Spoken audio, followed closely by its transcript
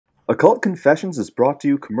Occult Confessions is brought to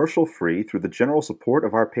you commercial-free through the general support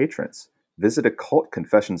of our patrons. Visit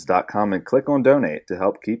occultconfessions.com and click on Donate to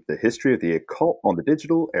help keep the history of the occult on the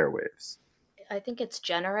digital airwaves. I think it's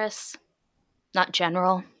generous, not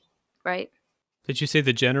general, right? Did you say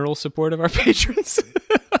the general support of our patrons?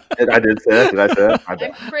 I did say that. Did I say that?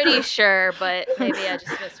 I'm pretty sure, but maybe I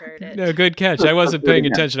just misheard it. No, good catch. I wasn't paying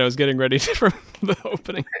attention. I was getting ready for the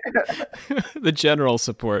opening. The general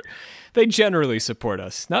support. They generally support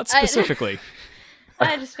us, not specifically.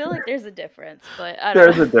 I just feel like there's a difference, but I don't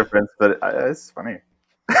know. There's a difference, but it's funny.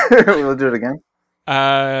 We'll do it again.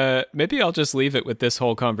 Maybe I'll just leave it with this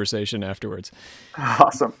whole conversation afterwards.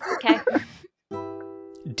 Awesome. Okay.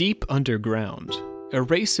 Deep underground, a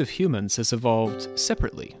race of humans has evolved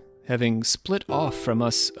separately, having split off from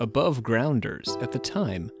us above-grounders at the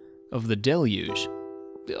time of the deluge,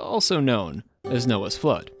 also known as Noah's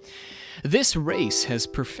flood. This race has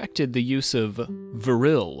perfected the use of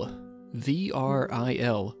Vril,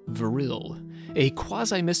 V-R-I-L, Vril, a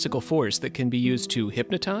quasi-mystical force that can be used to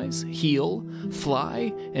hypnotize, heal,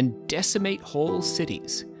 fly, and decimate whole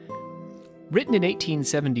cities. Written in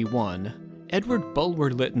 1871, Edward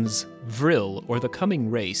Bulwer-Lytton's Vril, or the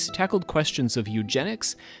Coming Race, tackled questions of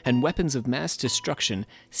eugenics and weapons of mass destruction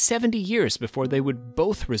 70 years before they would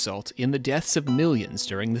both result in the deaths of millions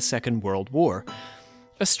during the Second World War.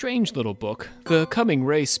 A strange little book, The Coming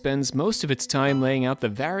Race spends most of its time laying out the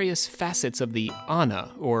various facets of the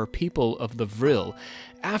Ana, or people of the Vril,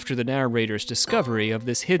 after the narrator's discovery of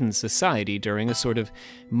this hidden society during a sort of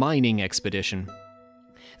mining expedition.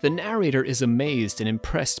 The narrator is amazed and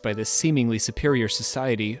impressed by this seemingly superior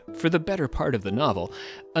society for the better part of the novel,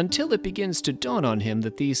 until it begins to dawn on him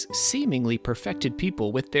that these seemingly perfected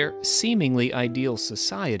people with their seemingly ideal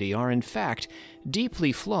society are in fact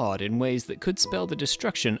deeply flawed in ways that could spell the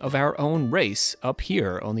destruction of our own race up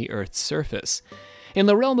here on the Earth's surface. In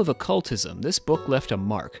the realm of occultism, this book left a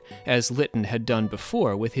mark, as Lytton had done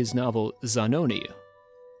before with his novel Zanoni.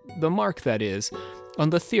 The mark, that is, on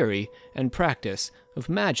the theory and practice of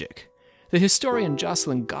magic. The historian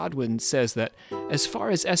Jocelyn Godwin says that, as far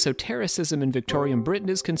as esotericism in Victorian Britain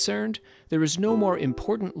is concerned, there is no more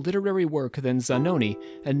important literary work than Zanoni,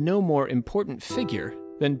 and no more important figure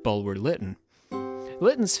than Bulwer-Lytton.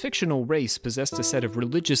 Lytton's fictional race possessed a set of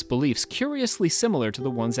religious beliefs curiously similar to the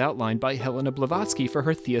ones outlined by Helena Blavatsky for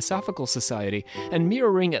her Theosophical Society, and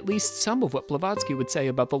mirroring at least some of what Blavatsky would say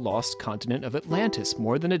about the lost continent of Atlantis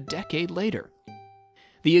more than a decade later.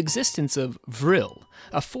 The existence of Vril,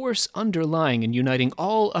 a force underlying and uniting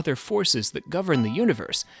all other forces that govern the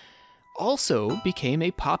universe, also became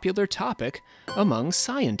a popular topic among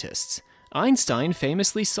scientists. Einstein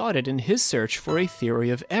famously sought it in his search for a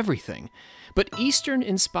theory of everything. But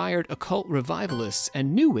Eastern-inspired occult revivalists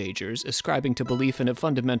and New Agers, ascribing to belief in a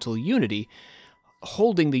fundamental unity,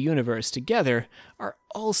 holding the universe together, are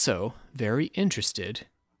also very interested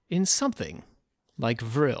in something like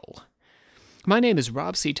Vril. My name is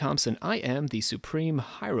Rob C. Thompson. I am the Supreme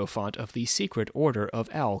Hierophant of the Secret Order of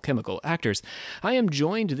Alchemical Actors. I am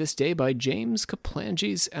joined this day by James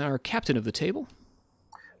Kaplanges, our captain of the table.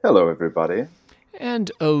 Hello, everybody.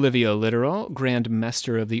 And Olivia Litteral, Grand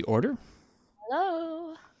Master of the Order.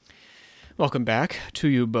 Hello. Welcome back to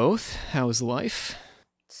you both. How's life?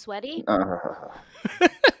 Sweaty?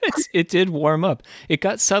 It did warm up. It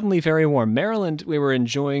got suddenly very warm. Maryland, we were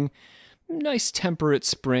enjoying nice temperate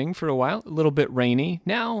spring for a while, a little bit rainy.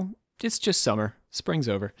 Now it's just summer. Spring's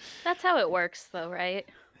over. That's how it works, though, right?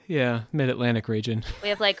 Yeah, mid-Atlantic region. We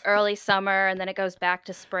have like early summer, and then it goes back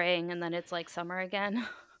to spring, and then it's like summer again.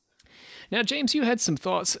 Now, James, you had some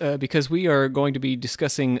thoughts because we are going to be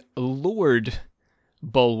discussing Lord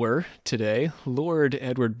Bulwer today, Lord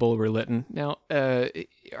Edward Bulwer-Lytton. Now,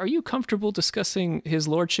 are you comfortable discussing his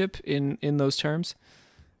lordship in those terms?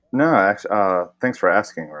 No, actually, thanks for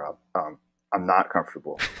asking, Rob. I'm not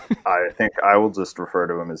comfortable. I think I will just refer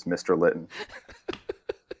to him as Mr. Lytton.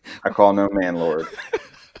 I call no man Lord.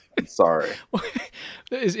 I'm sorry.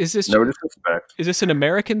 Is this no disrespect? Is this an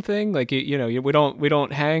American thing? Like we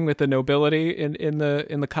don't hang with the nobility in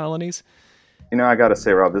the colonies. I got to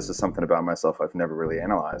say, Rob, this is something about myself I've never really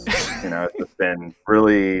analyzed. It's just been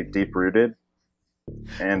really deep rooted,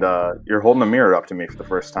 and you're holding a mirror up to me for the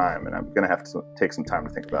first time, and I'm gonna have to take some time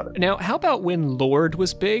to think about it. Now, how about when Lord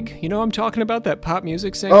was big? You know what I'm talking about, that pop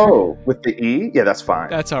music singer? Oh, with the E? Yeah, that's fine.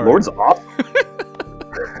 That's all right. Lord's awesome.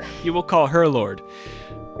 You will call her Lord.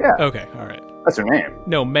 Yeah. Okay, all right. That's her name.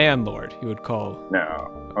 No, man Lord, you would call.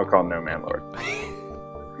 No, I'll call no man Lord.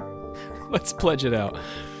 Let's pledge it out.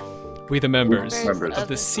 We, the members of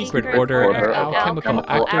the secret order of alchemical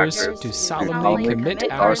actors, do solemnly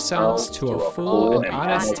commit ourselves to a full and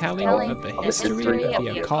honest telling of the history of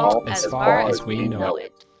the occult as far as we know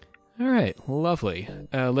it. All right, lovely.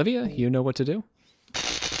 Olivia, you know what to do?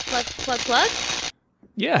 Plug?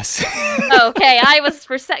 Yes. Okay,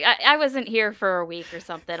 I wasn't here for a week or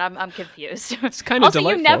something. I'm confused. It's kind of also,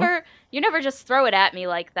 delightful. you never just throw it at me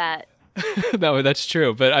like that. No, that's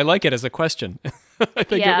true, but I like it as a question. I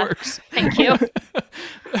think it works. Thank you.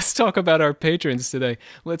 Let's talk about our patrons today.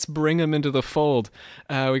 Let's bring them into the fold.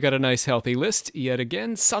 We got a nice healthy list yet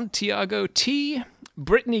again. Santiago T,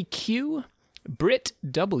 Brittany Q, Britt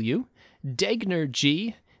W, Degner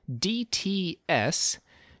G, DTS,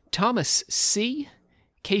 Thomas C,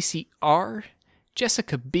 Casey R,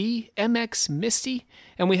 Jessica B, MX Misty,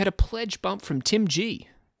 and we had a pledge bump from Tim G.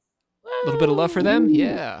 A little bit of love for them?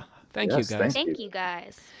 Yeah. Thank you, guys. Thank you,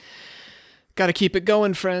 guys. Got to keep it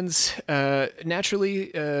going, friends.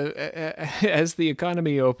 Naturally, as the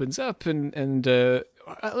economy opens up, and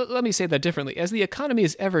let me say that differently. As the economy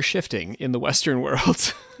is ever shifting in the Western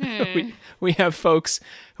world, we have folks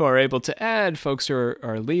who are able to add, folks who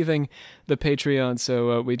are leaving the Patreon.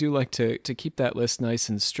 So we do like to keep that list nice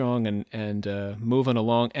and strong and moving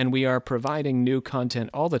along. And we are providing new content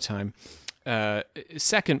all the time.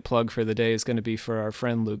 Second plug for the day is going to be for our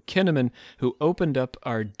friend Luke Kinnaman, who opened up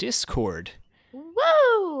our Discord.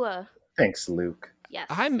 Woo! Thanks, Luke. Yes.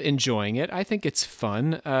 I'm enjoying it. I think it's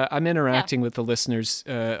fun. I'm interacting with the listeners,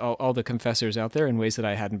 all the confessors out there in ways that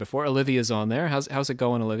I hadn't before. Olivia's on there. How's it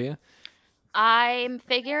going, Olivia? I'm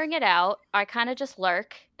figuring it out. I kind of just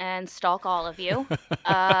lurk and stalk all of you.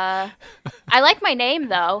 I like my name,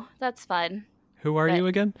 though. That's fun. Who are you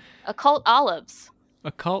again? Occult Olives.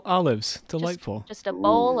 Occult Olives. Delightful. Just a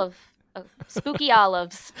bowl of spooky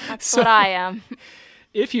olives. That's what I am.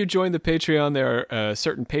 If you join the Patreon, there are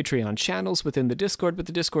certain Patreon channels within the Discord, but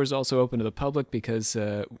the Discord is also open to the public because,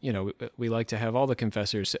 we like to have all the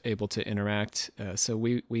confessors able to interact. So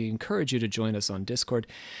we encourage you to join us on Discord.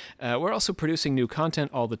 We're also producing new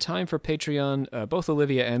content all the time for Patreon. Both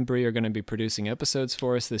Olivia and Brie are going to be producing episodes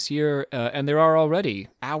for us this year, and there are already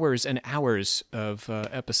hours and hours of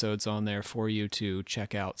episodes on there for you to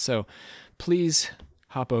check out. So please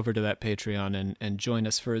hop over to that Patreon and join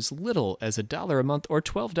us for as little as $1 a month or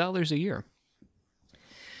 $12 a year.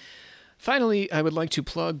 Finally, I would like to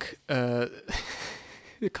plug a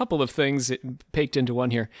couple of things baked into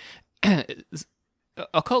one here.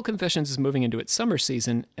 Occult Confessions is moving into its summer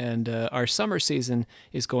season, and our summer season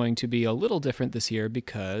is going to be a little different this year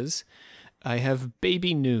because I have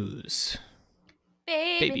baby news.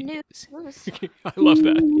 Baby news. I love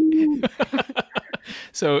that.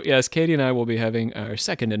 So, yes, Katie and I will be having our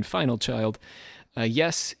second and final child.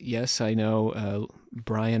 Yes, I know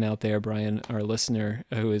Brian out there, Brian, our listener,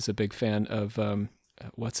 who is a big fan of,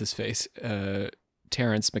 what's-his-face,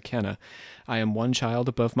 Terrence McKenna. I am one child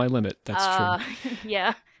above my limit. That's true.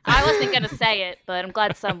 Yeah. I wasn't going to say it, but I'm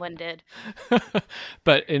glad someone did.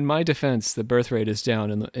 But in my defense, the birth rate is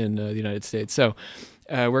down in the United States. So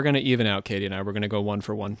we're going to even out, Katie and I. We're going to go 1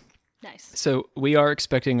 for 1. Nice. So we are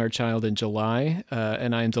expecting our child in July,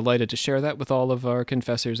 and I am delighted to share that with all of our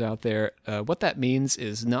confessors out there. What that means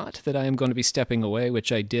is not that I am going to be stepping away,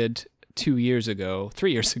 which I did 3 years ago.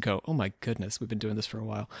 Oh my goodness, we've been doing this for a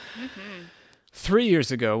while. Mm-hmm. 3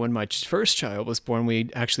 years ago, when my first child was born, we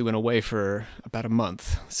actually went away for about a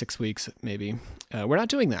month, 6 weeks maybe. We're not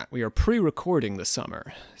doing that. We are pre-recording this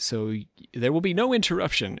summer. So there will be no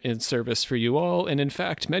interruption in service for you all. And in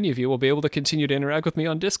fact, many of you will be able to continue to interact with me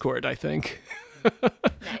on Discord, I think. Nice.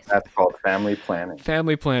 That's called family planning.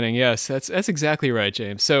 Family planning, yes. That's exactly right,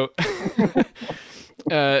 James. So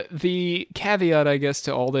the caveat, I guess,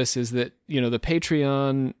 to all this is that,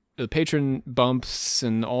 the patron bumps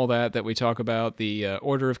and all that we talk about, the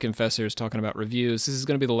Order of Confessors talking about reviews. This is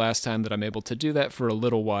going to be the last time that I'm able to do that for a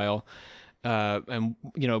little while. And,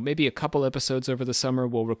 maybe a couple episodes over the summer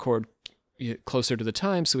we'll record closer to the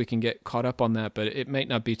time so we can get caught up on that. But it might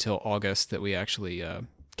not be till August that we actually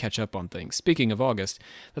catch up on things. Speaking of August,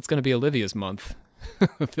 that's going to be Olivia's month.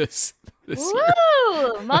 this Woo!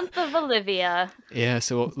 year. Month of Olivia. Yeah,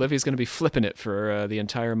 so Olivia's going to be flipping it for the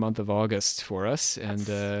entire month of August for us. And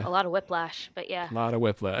a lot of whiplash, but yeah. A lot of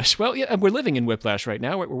whiplash. Well, yeah, we're living in whiplash right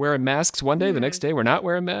now. We're wearing masks one day, the next day we're not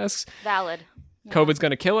wearing masks. Valid. Yeah. COVID's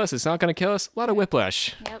going to kill us. It's not going to kill us. A lot of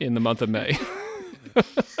whiplash in the month of May. All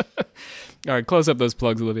right, close up those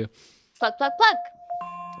plugs, Olivia. Plug.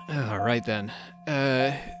 All right, then.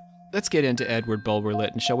 Let's get into Edward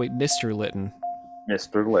Bulwer-Lytton, shall we? Mr. Lytton.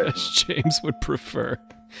 Mr. Lytton. As James would prefer.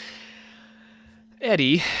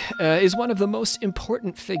 Eddie is one of the most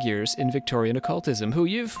important figures in Victorian occultism, who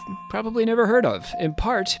you've probably never heard of, in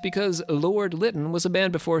part because Lord Lytton was a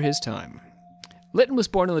man before his time. Lytton was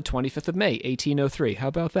born on the 25th of May, 1803. How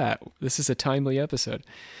about that? This is a timely episode.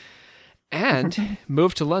 And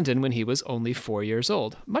moved to London when he was only 4 years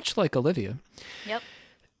old, much like Olivia. Yep.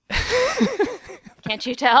 Can't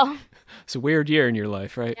you tell? It's a weird year in your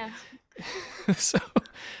life, right? Yeah. So,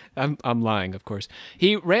 I'm lying, of course.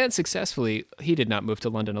 He ran successfully. He did not move to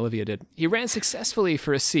London. Olivia did. He ran successfully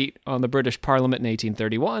for a seat on the British Parliament in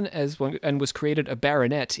 1831 and was created a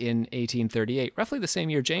baronet in 1838, roughly the same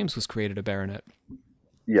year James was created a baronet.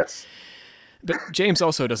 Yes. But James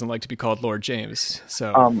also doesn't like to be called Lord James.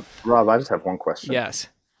 So, Rob, I just have one question. Yes.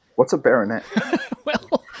 What's a baronet?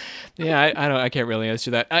 Well, yeah, I can't really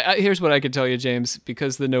answer that. Here's what I can tell you, James.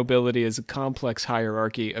 Because the nobility is a complex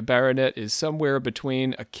hierarchy, a baronet is somewhere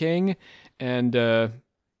between a king and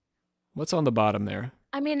what's on the bottom there?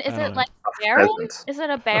 I mean, is it know. like a baron? Peasant. Is it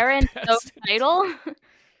a baron title?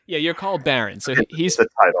 Yeah, you're called Baron. So he's the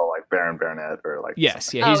title, like Baron, Baronet, or like yes,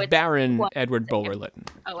 something. yeah, he's it's Baron what- Edward Bulwer-Lytton.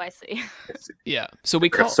 Oh, I see. Yeah, so we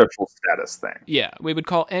Like a call social status thing. yeah, we would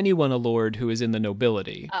call anyone a lord who is in the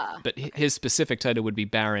nobility, Ah. but his specific title would be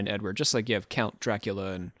Baron Edward, just like you have Count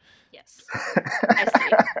Dracula and Yes. I see.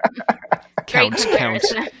 Count Great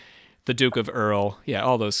comparison. the Duke of Earl. Yeah,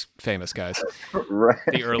 all those famous guys. Right.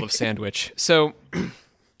 The Earl of Sandwich. So,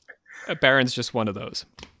 a baron's just one of those.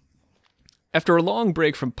 After a long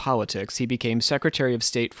break from politics, he became Secretary of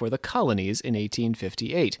State for the Colonies in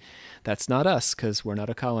 1858. That's not us, because we're not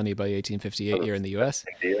a colony by 1858 here in the U.S.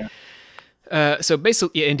 So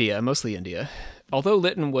basically, India, mostly India. Although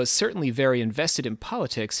Lytton was certainly very invested in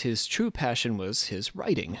politics, his true passion was his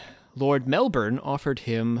writing. Lord Melbourne offered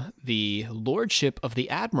him the Lordship of the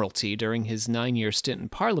Admiralty during his 9-year stint in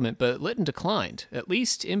Parliament, but Lytton declined, at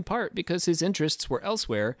least in part because his interests were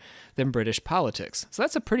elsewhere than British politics. So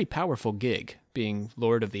that's a pretty powerful gig, being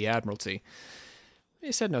Lord of the Admiralty.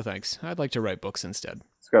 He said, no thanks, I'd like to write books instead.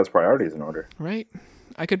 This guy's priorities in order. Right?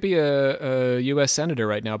 I could be a U.S. senator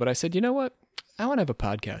right now, but I said, you know what? I want to have a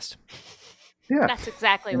podcast. Yeah. That's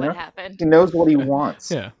exactly what happened. He knows what he wants.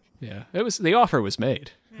 Yeah. It was the offer was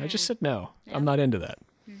made. I just said no. Yeah. I'm not into that.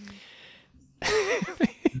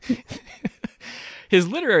 His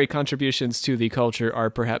literary contributions to the culture are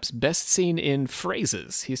perhaps best seen in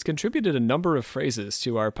phrases. He's contributed a number of phrases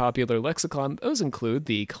to our popular lexicon. Those include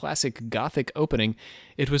the classic Gothic opening,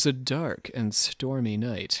 "It was a dark and stormy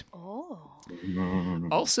night." Oh.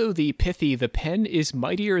 Also the pithy, "The pen is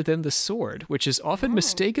mightier than the sword," which is often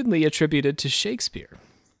mistakenly attributed to Shakespeare.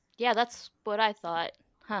 Yeah, that's what I thought.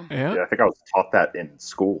 Huh. Yeah. Yeah, I think I was taught that in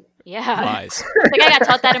school. Yeah. Lies. I think I got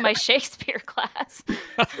taught that in my Shakespeare class.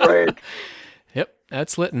 Right. Yep,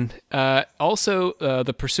 that's Lytton. Also,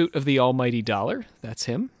 The Pursuit of the Almighty Dollar. That's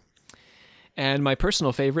him. And my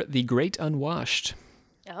personal favorite, The Great Unwashed.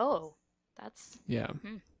 Oh, that's Yeah.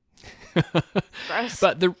 gross.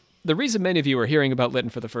 But the reason many of you are hearing about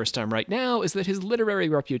Lytton for the first time right now is that his literary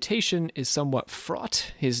reputation is somewhat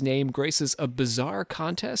fraught. His name graces a bizarre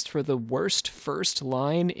contest for the worst first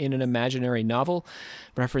line in an imaginary novel,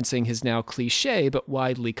 referencing his now cliché but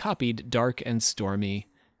widely copied Dark and Stormy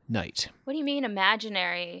Night. What do you mean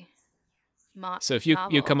imaginary? So if you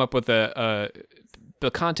come up with the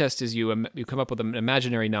contest is you come up with an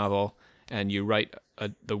imaginary novel and you write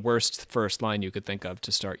the worst first line you could think of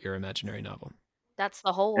to start your imaginary novel. That's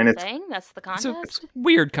the whole And thing? That's the It's a contest?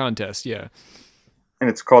 weird contest, yeah.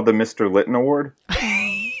 And it's called the Mr. Lytton Award.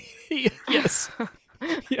 Yes.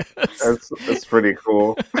 Yes. That's pretty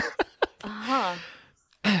cool. Uh-huh.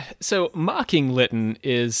 So mocking Lytton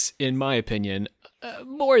is, in my opinion,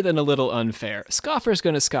 more than a little unfair. Scoffers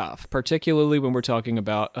gonna scoff, particularly when we're talking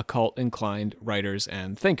about occult-inclined writers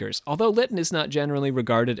and thinkers. Although Lytton is not generally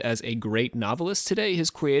regarded as a great novelist today,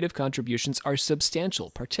 his creative contributions are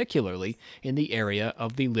substantial, particularly in the area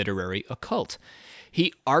of the literary occult.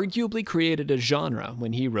 He arguably created a genre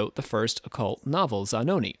when he wrote the first occult novel,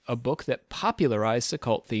 Zanoni, a book that popularized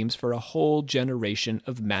occult themes for a whole generation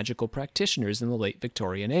of magical practitioners in the late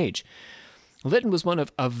Victorian age. Lytton was one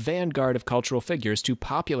of a vanguard of cultural figures to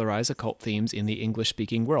popularize occult themes in the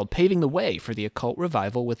English-speaking world, paving the way for the occult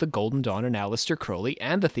revival with the Golden Dawn and Aleister Crowley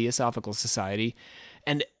and the Theosophical Society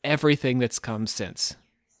and everything that's come since.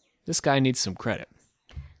 This guy needs some credit.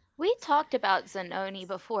 We talked about Zanoni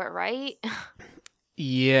before, right?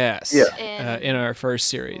 Yes. Yeah. In our first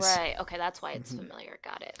series. Right. Okay, that's why it's familiar.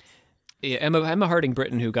 Got it. Yeah, Emma Harding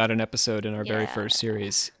Britton, who got an episode in our very Yeah. first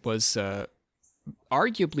series, was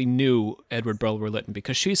arguably knew Edward Bulwer-Lytton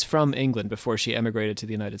because she's from England before she emigrated to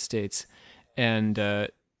the United States, and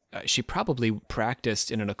she probably practiced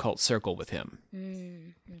in an occult circle with him.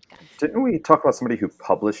 Didn't we talk about somebody who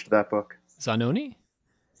published that book? Zanoni?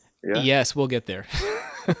 Yeah. Yes, we'll get there.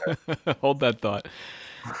 Hold that thought.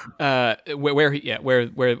 Where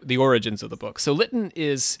the origins of the book. So Lytton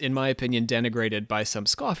is, in my opinion, denigrated by some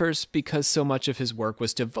scoffers because so much of his work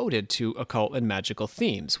was devoted to occult and magical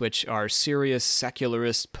themes, which our serious,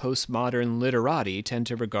 secularist, postmodern literati tend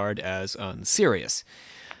to regard as unserious.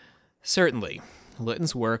 Certainly,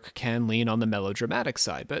 Lytton's work can lean on the melodramatic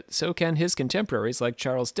side, but so can his contemporaries like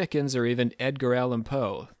Charles Dickens or even Edgar Allan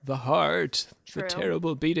Poe. The heart, True. the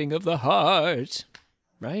terrible beating of the heart.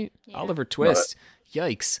 Right? Yeah. Oliver Twist.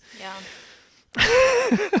 Yikes. Yeah.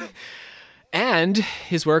 And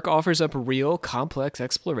his work offers up real, complex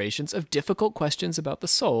explorations of difficult questions about the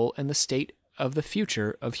soul and the state of the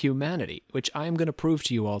future of humanity, which I am going to prove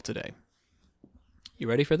to you all today. You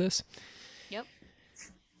ready for this? Yep.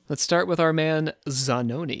 Let's start with our man,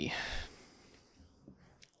 Zanoni.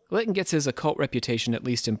 Lytton gets his occult reputation at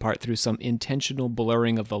least in part through some intentional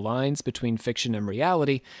blurring of the lines between fiction and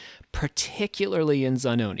reality, particularly in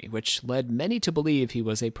Zanoni, which led many to believe he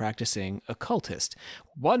was a practicing occultist.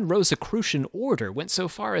 One Rosicrucian order went so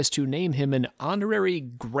far as to name him an honorary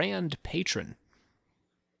grand patron.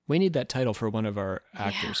 We need that title for one of our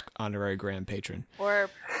actors, honorary grand patron. Or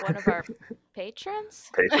one of our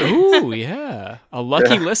patrons? Ooh, yeah. A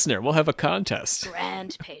lucky listener. We'll have a contest.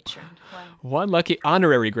 Grand patron. Wow. One lucky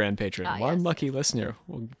honorary grand patron. One yes. lucky listener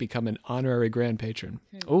will become an honorary grand patron.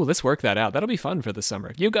 Oh, let's work that out. That'll be fun for the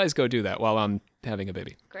summer. You guys go do that while I'm having a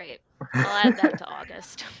baby. Great. I'll add that to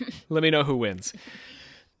August. Let me know who wins.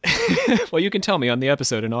 Well, you can tell me on the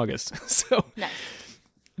episode in August. So, Nice.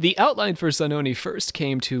 the outline for Zanoni first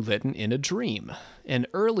came to Lytton in a dream. An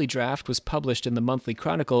early draft was published in the Monthly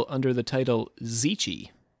Chronicle under the title Zichi.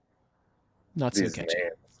 Not so These catchy.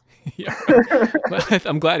 names. Yeah. Well,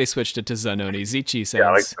 I'm glad he switched it to Zanoni. Zichi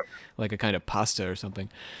sounds like a kind of pasta or something.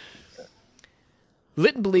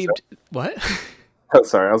 Lytton believed... What? Oh,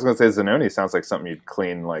 sorry, I was going to say Zanoni sounds like something you'd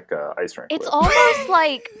clean like ice rink It's with. almost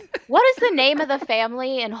like, what is the name of the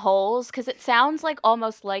family in Holes? Because it sounds like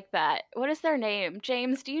almost like that. What is their name?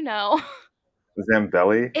 James, do you know?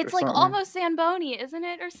 Zambelli? It's or like something? almost Zamboni, isn't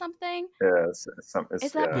it, or something? Yeah, Is that The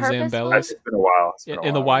purposeful? Zambellis? It's been a while. It's been a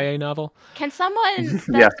In the while. YA novel? Can someone that's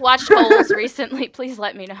Yeah. watched Holes recently please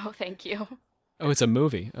let me know? Thank you. Oh, it's a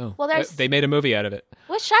movie. Oh, Well, there's- they made a movie out of it.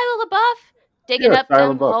 Was Shia LaBeouf digging Yeah, up Shia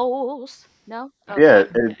them LaBeouf. holes? No? Oh, Yeah,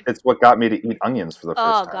 God. it's what got me to eat onions for the first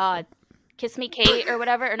Oh, time. God. Kiss Me Kate or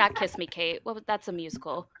whatever? Or not Kiss Me Kate. That's a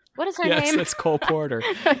musical. What is her Yes, name? that's Cole Porter.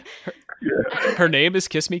 Her name is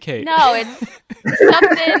Kiss Me Kate. No, it's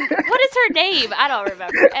something. What is her name? I don't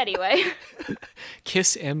remember. Anyway.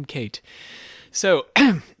 Kiss M. Kate. So,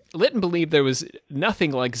 Lytton believed there was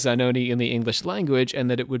nothing like Zanoni in the English language, and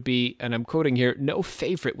that it would be, and I'm quoting here, no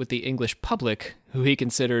favorite with the English public, who he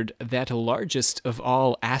considered that largest of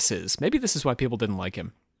all asses. Maybe this is why people didn't like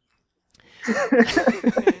him.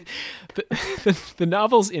 The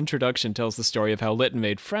novel's introduction tells the story of how Lytton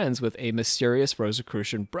made friends with a mysterious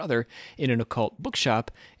Rosicrucian brother in an occult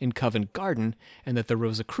bookshop in Covent Garden, and that the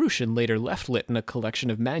Rosicrucian later left Lytton a collection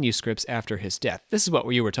of manuscripts after his death. This is what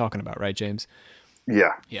you were talking about, right, James?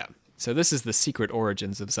 Yeah, Yeah. So this is the secret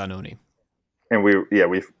origins of Zanoni. and we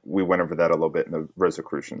went over that a little bit in the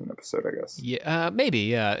Rosicrucian episode, I guess. Yeah, maybe.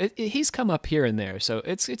 Yeah, he's come up here and there, so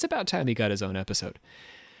it's about time he got his own episode.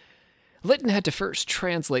 Lytton had to first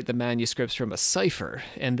translate the manuscripts from a cipher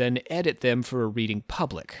and then edit them for a reading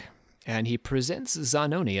public, and he presents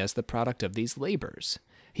Zanoni as the product of these labors.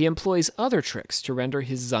 He employs other tricks to render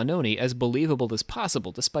his Zanoni as believable as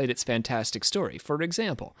possible despite its fantastic story. For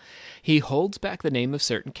example, he holds back the name of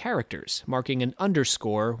certain characters, marking an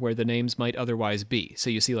underscore where the names might otherwise be, so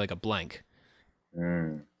you see like a blank.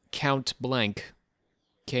 Count blank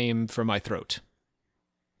came from my throat.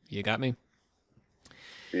 You got me?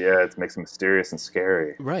 Yeah, it makes it mysterious and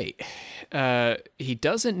scary. Right. He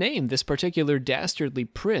doesn't name this particular dastardly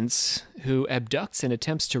prince who abducts and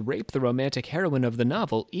attempts to rape the romantic heroine of the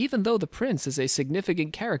novel, even though the prince is a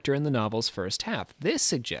significant character in the novel's first half. This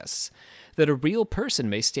suggests that a real person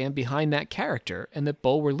may stand behind that character, and that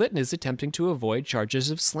Bulwer-Lytton is attempting to avoid charges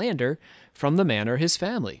of slander from the man or his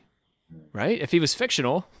family. Right? If he was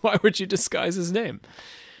fictional, why would you disguise his name?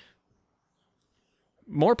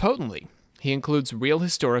 More potently, he includes real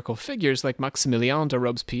historical figures like Maximilien de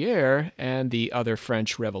Robespierre and the other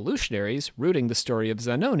French revolutionaries, rooting the story of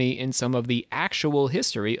Zanoni in some of the actual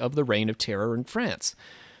history of the Reign of Terror in France.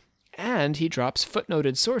 And he drops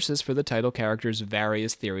footnoted sources for the title character's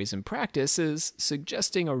various theories and practices,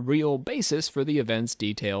 suggesting a real basis for the events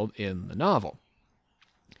detailed in the novel.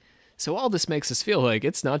 So all this makes us feel like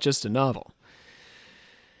it's not just a novel.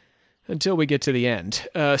 until we get to the end.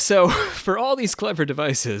 So, for all these clever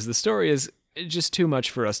devices, the story is just too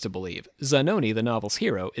much for us to believe. Zanoni, the novel's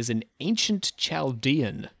hero, is an ancient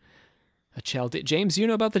Chaldean. James, you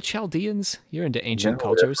know about the Chaldeans? You're into ancient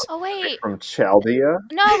cultures. Oh, wait. From Chaldea?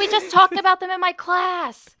 No, we just talked about them in my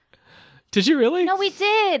class. Did you really? No, we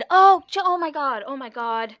did. Oh my God. Oh, my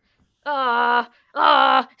God.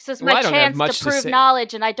 This is my chance to prove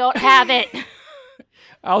knowledge, and I don't have it.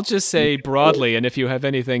 I'll just say broadly, and if you have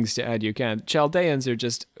any things to add, you can. Chaldeans are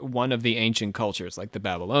just one of the ancient cultures, like the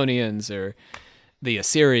Babylonians or the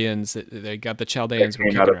Assyrians. They got the Chaldeans.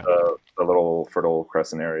 They came out of the little Fertile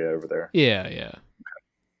Crescent area over there. Yeah. Do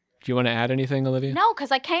you want to add anything, Olivia? No,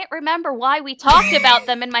 because I can't remember why we talked about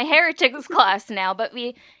them in my heretics class now. But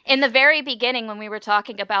in the very beginning, when we were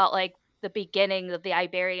talking about like the beginning of the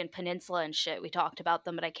Iberian Peninsula and shit, we talked about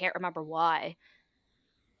them, but I can't remember why.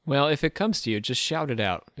 Well, if it comes to you, just shout it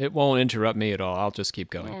out. It won't interrupt me at all. I'll just keep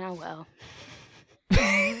going. Yeah, well.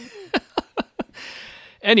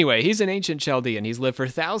 Anyway, he's an ancient Chaldean. He's lived for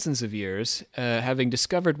thousands of years, having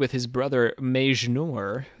discovered with his brother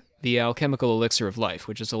Mejnour the alchemical elixir of life,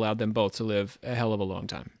 which has allowed them both to live a hell of a long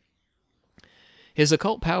time. His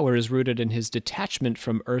occult power is rooted in his detachment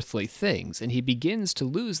from earthly things, and he begins to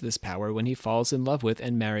lose this power when he falls in love with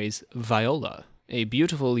and marries Viola, a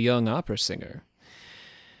beautiful young opera singer,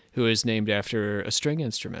 who is named after a string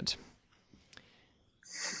instrument.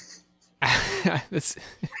 I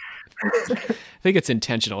think it's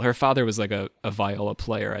intentional. Her father was like a viola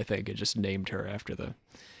player, I think, and just named her after the...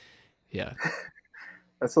 Yeah.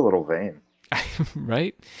 That's a little vain.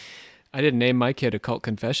 Right? I didn't name my kid Occult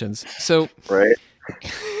Confessions. So... Right?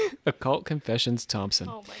 Occult Confessions Thompson.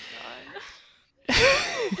 Oh my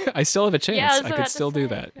God. I still have a chance. Yeah, I could still do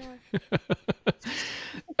that. Yeah.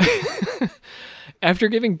 After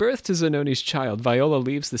giving birth to Zanoni's child, Viola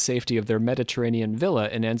leaves the safety of their Mediterranean villa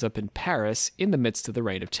and ends up in Paris in the midst of the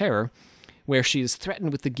Reign of Terror, where she is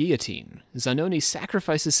threatened with the guillotine. Zanoni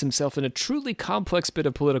sacrifices himself in a truly complex bit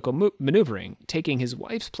of political maneuvering, taking his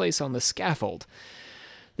wife's place on the scaffold.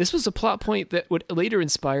 This was a plot point that would later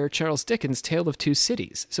inspire Charles Dickens' Tale of Two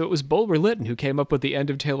Cities. So it was Bulwer-Lytton who came up with the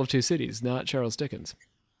end of Tale of Two Cities, not Charles Dickens.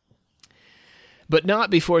 But not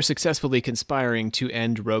before successfully conspiring to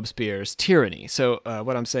end Robespierre's tyranny. So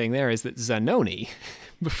what I'm saying there is that Zanoni,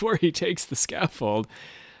 before he takes the scaffold,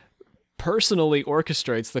 personally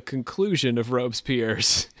orchestrates the conclusion of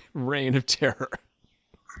Robespierre's reign of terror.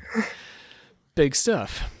 Big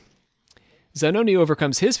stuff. Zanoni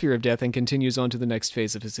overcomes his fear of death and continues on to the next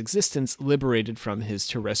phase of his existence, liberated from his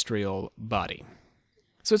terrestrial body.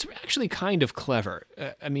 So it's actually kind of clever.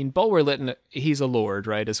 I mean, Bulwer-Lytton, he's a lord,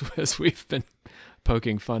 right, as we've been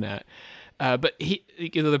poking fun at. But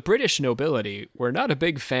the British nobility were not a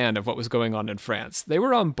big fan of what was going on in France. They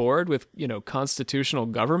were on board with, constitutional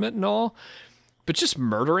government and all, but just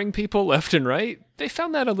murdering people left and right, they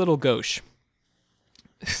found that a little gauche.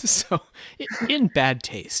 So, in bad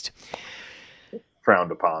taste.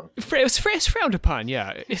 Frowned upon. It's frowned upon,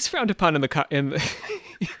 yeah. It's frowned upon in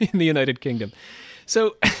the United Kingdom.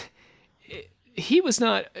 So he was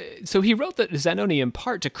not. So he wrote that Zanoni in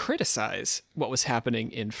part to criticize what was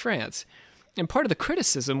happening in France, and part of the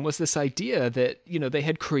criticism was this idea that they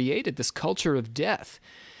had created this culture of death.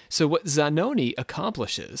 So what Zanoni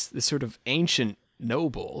accomplishes, this sort of ancient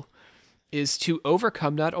noble, is to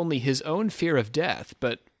overcome not only his own fear of death,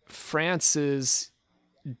 but France's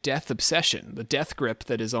death obsession, the death grip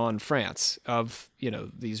that is on France of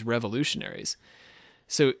these revolutionaries.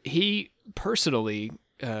 So he personally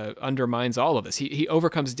undermines all of this. He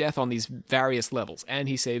overcomes death on these various levels, and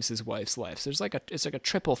he saves his wife's life. So it's like a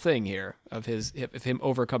triple thing here of him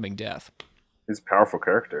overcoming death. He's a powerful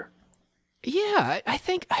character. Yeah,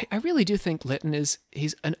 I really do think Lytton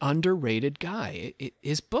he's an underrated guy.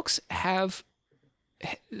 His books have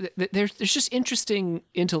there's just interesting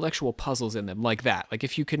intellectual puzzles in them like that. Like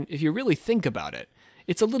if you really think about it,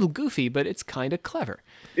 it's a little goofy, but it's kind of clever.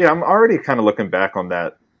 Yeah, I'm already kind of looking back on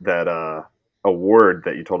that award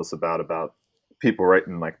that you told us about people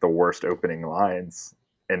writing like the worst opening lines,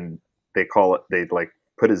 and they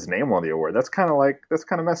put his name on the award. That's kind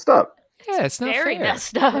of messed up. Yeah, it's not very fair.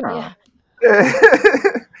 messed up. Yeah.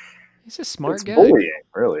 He's a smart it's guy. Bullying,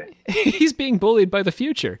 really. He's being bullied by the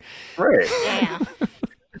future. Right. Yeah.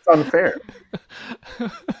 It's unfair.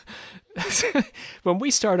 When we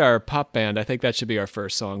start our pop band, I think that should be our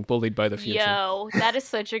first song, Bullied by the Future. Yo, that is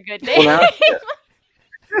such a good name. Well,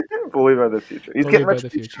 Bullied by the Future. He's getting Bullied by the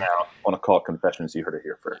retribution Future. now on Occult Confessions. You heard it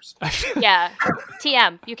here first. Yeah.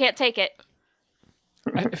 TM. You can't take it.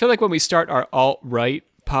 I feel like when we start our alt-right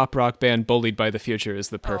pop rock band, Bullied by the Future is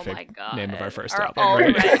the Oh my perfect God. name of our first Our album.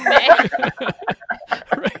 alt-right Right? band.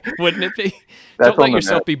 Right? Wouldn't it be? That's Don't let on the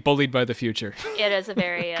yourself net. be bullied by the future. It is a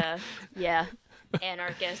very,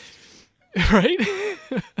 anarchist. Right?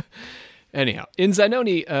 Anyhow, in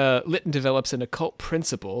Zanoni, Lytton develops an occult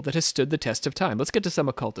principle that has stood the test of time. Let's get to some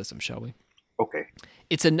occultism, shall we? Okay.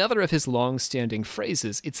 It's another of his long-standing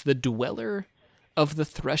phrases. It's the dweller of the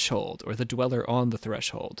threshold, or the dweller on the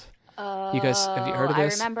threshold. You guys, have you heard of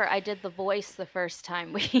this? I remember I did the voice the first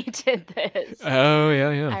time we did this. Oh,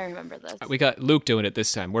 yeah. I remember this. We got Luke doing it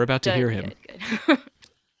this time. We're about to hear him. Good.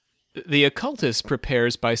 The occultist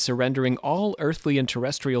prepares by surrendering all earthly and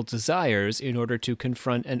terrestrial desires in order to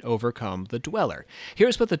confront and overcome the dweller.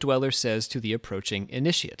 Here's what the dweller says to the approaching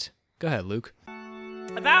initiate. Go ahead, Luke.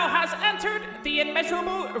 Thou hast entered the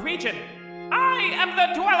immeasurable region. I am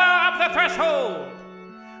the dweller of the threshold.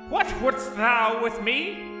 What wouldst thou with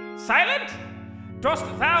me? Silent? Dost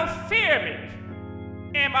thou fear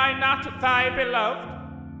me? Am I not thy beloved?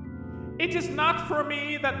 It is not for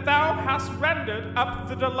me that thou hast rendered up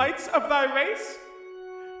the delights of thy race.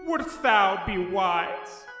 Wouldst thou be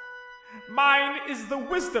wise? Mine is the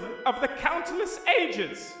wisdom of the countless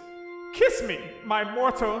ages. Kiss me, my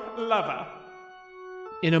mortal lover.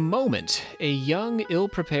 In a moment, a young,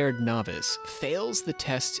 ill-prepared novice fails the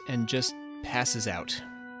test and just passes out.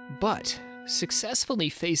 But successfully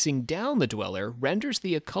facing down the dweller renders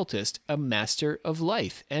the occultist a master of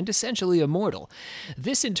life and essentially immortal.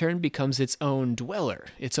 This in turn becomes its own dweller,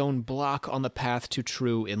 its own block on the path to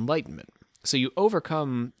true enlightenment. So you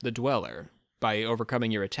overcome the dweller by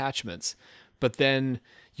overcoming your attachments, but then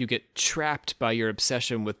you get trapped by your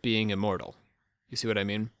obsession with being immortal. You see what I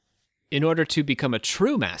mean? In order to become a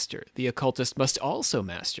true master, the occultist must also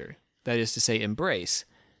master, that is to say, embrace,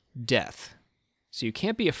 death. So you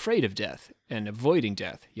can't be afraid of death and avoiding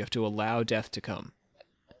death. You have to allow death to come.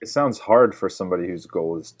 It sounds hard for somebody whose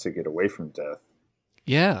goal is to get away from death.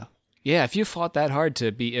 Yeah. Yeah, if you fought that hard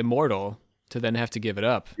to be immortal, to then have to give it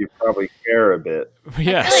up. You probably care a bit.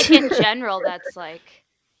 Yes. I feel like in general, that's like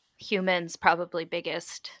humans' probably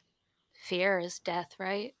biggest fear is death,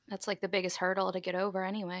 right? That's like the biggest hurdle to get over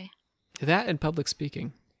anyway. That and public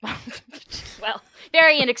speaking. Well,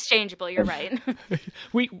 very inexchangeable, you're right.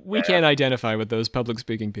 We can't identify with those public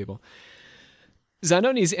speaking people.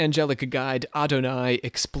 Zanoni's angelic guide Adonai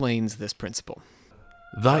explains this principle.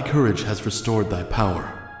 Thy courage has restored thy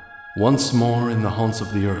power. Once more in the haunts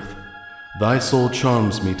of the earth, thy soul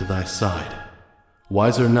charms me to thy side.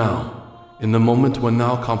 Wiser now, in the moment when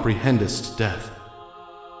thou comprehendest death,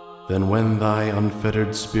 than when thy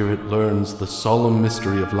unfettered spirit learns the solemn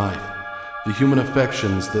mystery of life. The human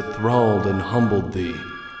affections that thralled and humbled thee,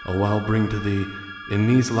 awhile bring to thee, in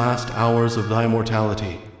these last hours of thy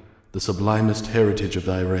mortality, the sublimest heritage of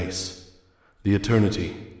thy race, the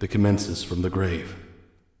eternity that commences from the grave.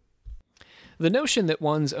 The notion that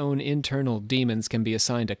one's own internal demons can be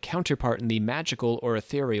assigned a counterpart in the magical or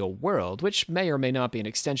ethereal world, which may or may not be an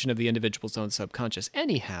extension of the individual's own subconscious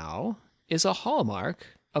anyhow, is a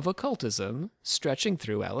hallmark of occultism stretching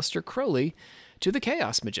through Aleister Crowley to the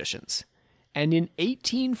Chaos Magicians. And in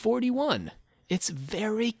 1841, it's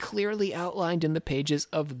very clearly outlined in the pages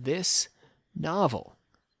of this novel.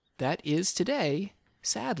 That is today,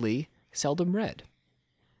 sadly, seldom read.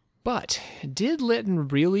 But did Lytton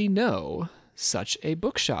really know such a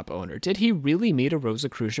bookshop owner? Did he really meet a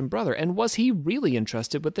Rosicrucian brother? And was he really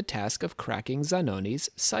entrusted with the task of cracking Zanoni's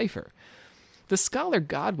cipher? The scholar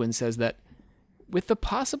Godwin says that, with the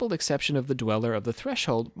possible exception of the dweller of the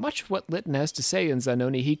threshold, much of what Lytton has to say in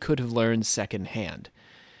Zanoni he could have learned secondhand.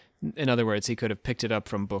 In other words, he could have picked it up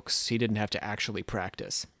from books he didn't have to actually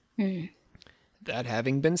practice. That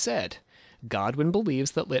having been said, Godwin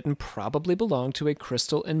believes that Lytton probably belonged to a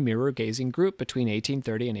crystal and mirror-gazing group between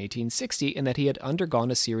 1830 and 1860, and that he had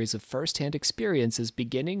undergone a series of first-hand experiences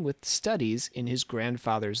beginning with studies in his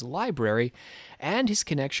grandfather's library and his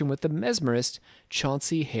connection with the mesmerist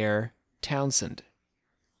Chauncey Hare Townsend.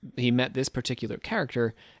 He met this particular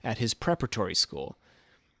character at his preparatory school.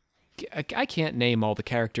 I can't name all the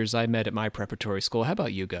characters I met at my preparatory school. How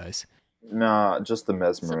about you guys? Nah, just the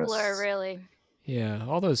mesmerists. It's a blur, really. Yeah,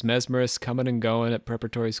 all those mesmerists coming and going at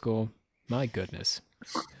preparatory school. My goodness.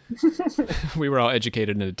 We were all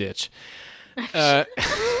educated in a ditch. The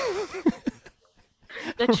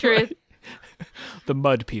truth. Right. The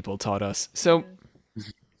mud people taught us. So,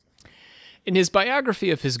 in his biography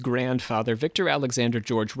of his grandfather, Victor Alexander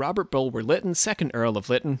George Robert Bulwer-Lytton, 2nd Earl of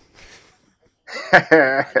Lytton.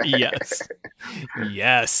 Yes.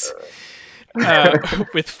 Yes.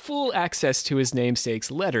 With full access to his namesake's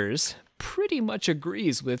letters, pretty much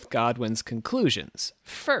agrees with Godwin's conclusions.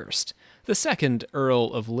 First, the 2nd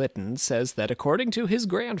Earl of Lytton says that according to his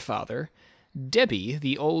grandfather, Debbie,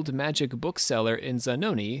 the old magic bookseller in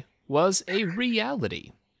Zanoni, was a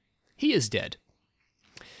reality. He is dead.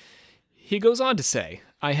 He goes on to say,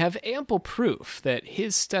 I have ample proof that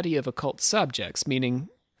his study of occult subjects, meaning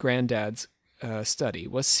Granddad's study,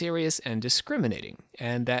 was serious and discriminating,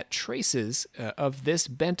 and that traces of this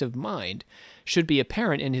bent of mind should be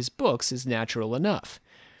apparent in his books is natural enough.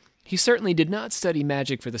 He certainly did not study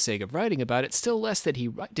magic for the sake of writing about it, still less did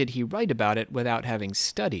he write about it without having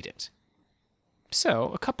studied it.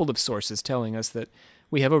 So, a couple of sources telling us that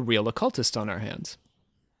we have a real occultist on our hands.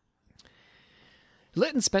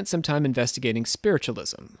 Lytton spent some time investigating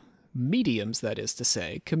spiritualism, mediums, that is to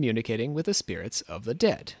say, communicating with the spirits of the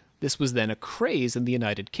dead. This was then a craze in the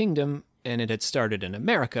United Kingdom, and it had started in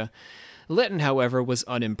America. Lytton, however, was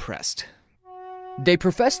unimpressed. They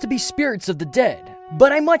profess to be spirits of the dead,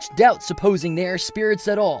 but I much doubt supposing they are spirits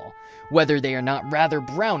at all, whether they are not rather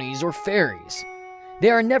brownies or fairies.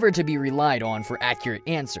 They are never to be relied on for accurate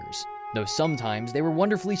answers, though sometimes they were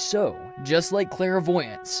wonderfully so, just like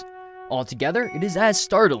clairvoyance. Altogether, it is as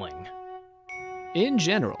startling. In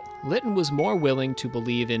general, Lytton was more willing to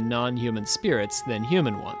believe in non-human spirits than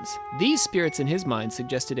human ones. These spirits in his mind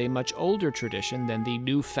suggested a much older tradition than the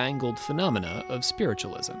newfangled phenomena of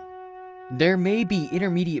spiritualism. There may be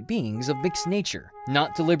intermediate beings of mixed nature,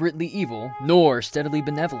 not deliberately evil, nor steadily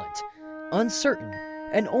benevolent, uncertain,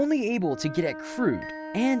 and only able to get at crude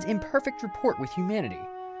and imperfect rapport with humanity.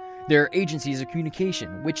 There are agencies of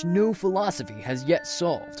communication which no philosophy has yet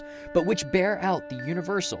solved, but which bear out the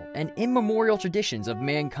universal and immemorial traditions of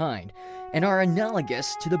mankind, and are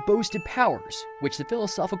analogous to the boasted powers which the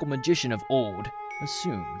philosophical magician of old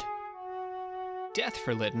assumed. Death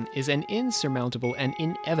for Lytton is an insurmountable and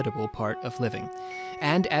inevitable part of living,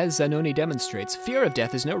 and as Zanoni demonstrates, fear of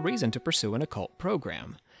death is no reason to pursue an occult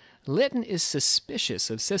program. Lytton is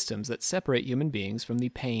suspicious of systems that separate human beings from the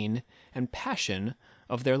pain and passion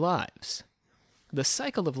of their lives. The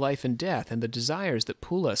cycle of life and death and the desires that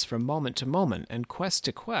pull us from moment to moment and quest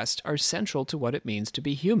to quest are central to what it means to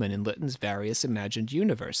be human in Lytton's various imagined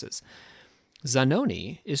universes.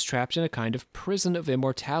 Zanoni is trapped in a kind of prison of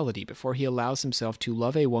immortality before he allows himself to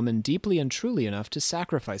love a woman deeply and truly enough to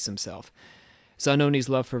sacrifice himself. Zanoni's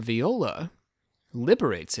love for Viola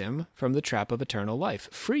liberates him from the trap of eternal life,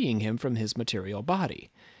 freeing him from his material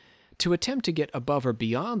body. To attempt to get above or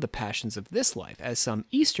beyond the passions of this life, as some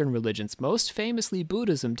Eastern religions, most famously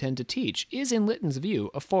Buddhism, tend to teach, is in Lytton's view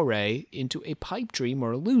a foray into a pipe dream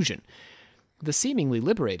or illusion. The seemingly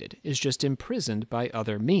liberated is just imprisoned by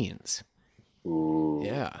other means. Ooh,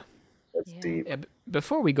 yeah. That's deep.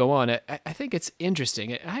 Before we go on, I think it's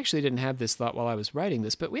interesting. I actually didn't have this thought while I was writing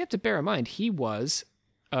this, but we have to bear in mind he was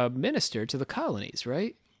a minister to the colonies,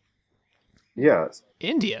 right? Yeah.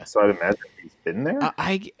 India. So I'd imagine he's been there?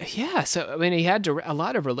 Yeah. So, I mean, he had a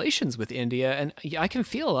lot of relations with India, and I can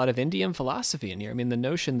feel a lot of Indian philosophy in here. I mean, the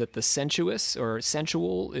notion that the sensuous or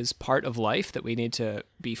sensual is part of life, that we need to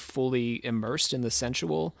be fully immersed in the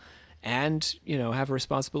sensual and, have a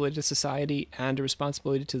responsibility to society and a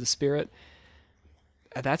responsibility to the spirit.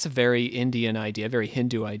 That's a very Indian idea, very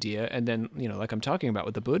Hindu idea. And then, like I'm talking about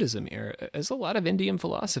with the Buddhism here, there's a lot of Indian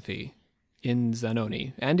philosophy in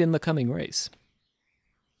Zanoni and in The Coming Race.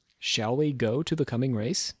 Shall we go to The Coming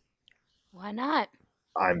Race? Why not?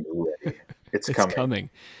 I'm ready. It's coming.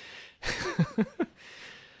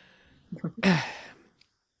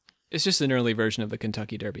 It's just an early version of the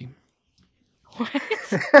Kentucky Derby. What?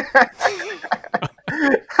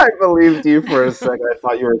 I believed you for a second. I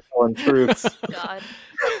thought you were telling truths. God.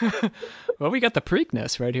 Well, we got the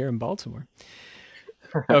Preakness right here in Baltimore.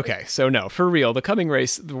 Okay, so no, for real, the coming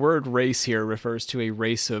race, the word race here refers to a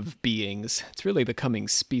race of beings. It's really the coming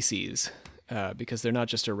species, because they're not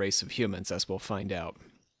just a race of humans, as we'll find out.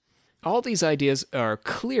 All these ideas are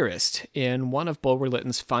clearest in one of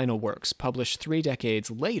Bulwer-Lytton's final works, published 3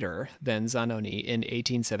 decades later than Zanoni in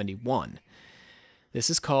 1871. This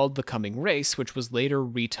is called The Coming Race, which was later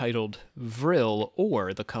retitled Vril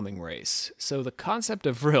or The Coming Race. So the concept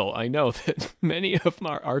of Vril, I know that many of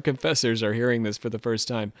our confessors are hearing this for the first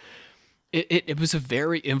time. It was a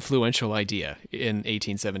very influential idea in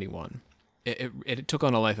 1871. It took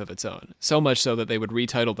on a life of its own. So much so that they would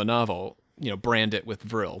retitle the novel, brand it with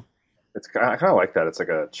Vril. I kind of like that. It's like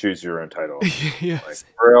a choose your own title. Yes. Like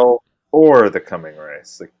Vril or The Coming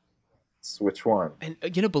Race. Like, which one? And,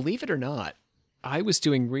 believe it or not, I was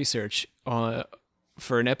doing research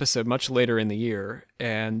for an episode much later in the year,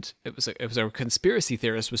 and it was a conspiracy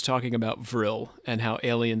theorist was talking about Vril and how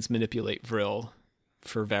aliens manipulate Vril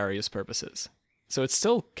for various purposes. So it's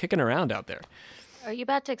still kicking around out there. Are you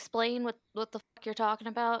about to explain what the fuck you're talking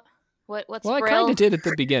about? What's Well, Vril? I kind of did at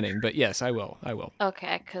the beginning, but yes, I will.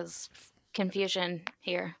 Okay, because confusion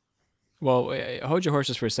here. Well, hold your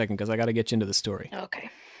horses for a second, because I got to get you into the story. Okay.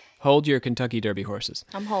 Hold your Kentucky Derby horses.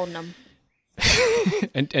 I'm holding them.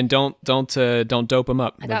 and don't dope them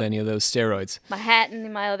up with any of those steroids. My hat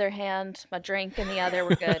in my other hand, my drink in the other.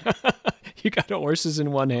 We're good. You got horses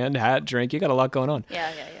in one hand, hat, drink. You got a lot going on.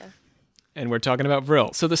 Yeah. And we're talking about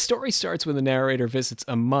Vril. So the story starts when the narrator visits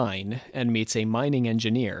a mine and meets a mining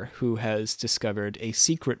engineer who has discovered a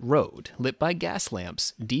secret road lit by gas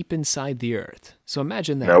lamps deep inside the earth. So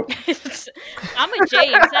imagine that. Nope. I'm a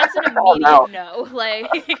James. That's an immediate no. Like,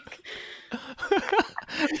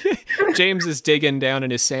 James is digging down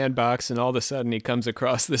in his sandbox, and all of a sudden he comes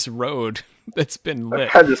across this road that's been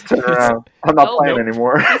lit. I just turned around. I'm not playing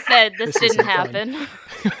anymore. He said this didn't happen.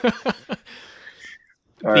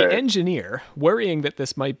 The engineer, worrying that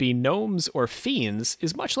this might be gnomes or fiends,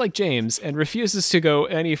 is much like James and refuses to go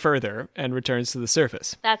any further and returns to the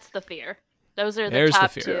surface. That's the fear. Those are There's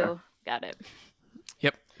top the fear. two. Got it.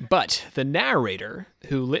 Yep. But the narrator,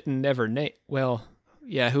 who Lytton never names,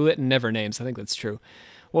 I think that's true.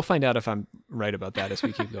 We'll find out if I'm right about that as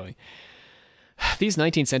we keep going. These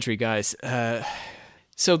 19th century guys.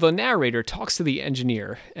 So the narrator talks to the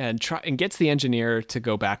engineer and gets the engineer to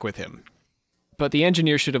go back with him. But the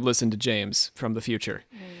engineer should have listened to James from the future.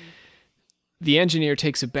 The engineer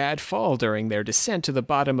takes a bad fall during their descent to the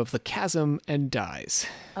bottom of the chasm and dies.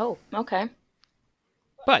 Oh, okay.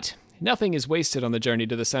 But nothing is wasted on the journey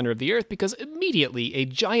to the center of the earth, because immediately a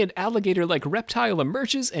giant alligator-like reptile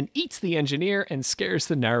emerges and eats the engineer and scares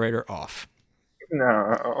the narrator off.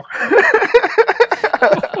 No.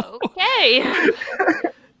 Okay.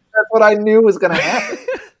 That's what I knew was going to happen.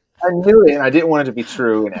 I knew it, and I didn't want it to be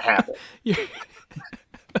true, and it happened.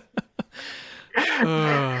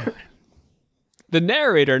 The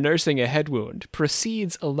narrator, nursing a head wound,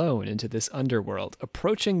 proceeds alone into this underworld,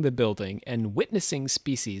 approaching the building and witnessing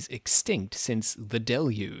species extinct since the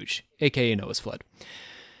deluge, aka Noah's flood.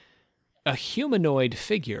 A humanoid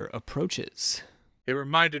figure approaches. It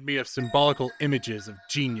reminded me of symbolical images of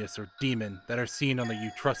genius or demon that are seen on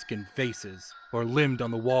the Etruscan faces, or limned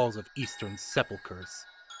on the walls of Eastern sepulchres.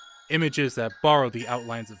 Images that borrow the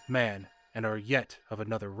outlines of man and are yet of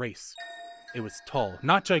another race. It was tall,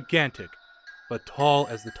 not gigantic, but tall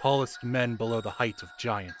as the tallest men below the height of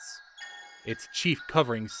giants. Its chief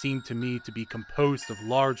covering seemed to me to be composed of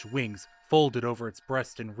large wings folded over its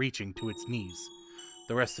breast and reaching to its knees.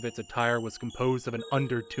 The rest of its attire was composed of an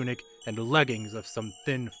undertunic and leggings of some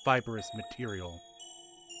thin, fibrous material.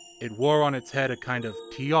 It wore on its head a kind of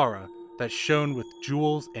tiara that shone with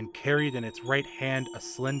jewels and carried in its right hand a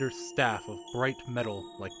slender staff of bright metal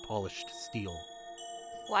like polished steel.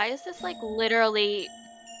 Why is this like literally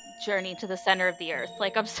Journey to the Center of the Earth?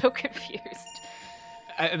 Like, I'm so confused.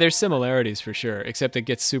 There's similarities for sure, except it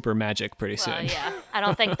gets super magic pretty soon. Yeah. I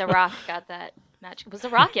don't think The Rock got that magic. Was The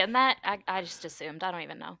Rock in that? I just assumed. I don't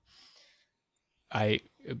even know. I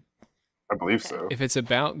believe so. If it's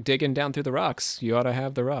about digging down through the rocks, you ought to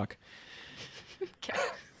have The Rock. Okay.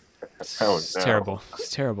 It's terrible.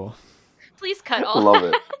 It's terrible. Please cut all. Love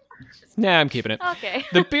it. Nah, I'm keeping it. Okay.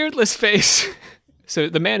 The beardless face. So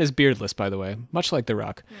the man is beardless, by the way, much like The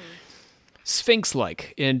Rock.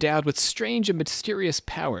 Sphinx-like, endowed with strange and mysterious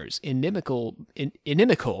powers, inimical,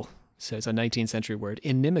 says a 19th century word,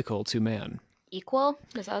 inimical to man. Equal?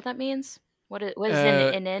 Is that what that means? What is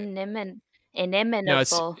inimitable? No,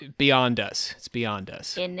 it's beyond us. It's beyond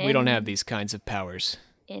us. We don't have these kinds of powers.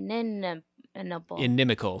 Inimical.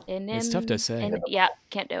 It's tough to say. Yeah,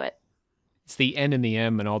 can't do it. It's the N and the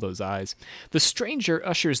M and all those I's. The stranger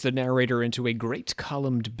ushers the narrator into a great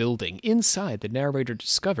columned building. Inside, the narrator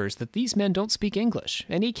discovers that these men don't speak English,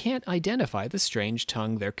 and he can't identify the strange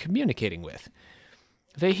tongue they're communicating with.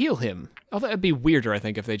 They heal him. Although it'd be weirder, I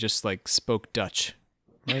think, if they just, like, spoke Dutch.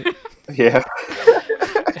 Right? Yeah.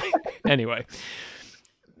 Anyway.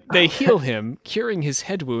 They heal him, curing his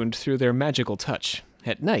head wound through their magical touch.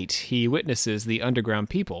 At night, he witnesses the underground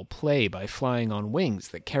people play by flying on wings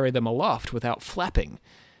that carry them aloft without flapping.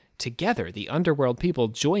 Together, the underworld people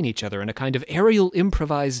join each other in a kind of aerial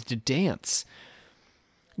improvised dance.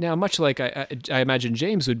 Now, much like I imagine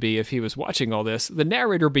James would be if he was watching all this, the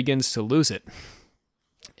narrator begins to lose it.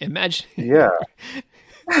 Imagine... Yeah.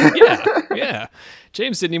 Yeah.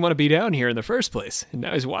 James didn't even want to be down here in the first place. And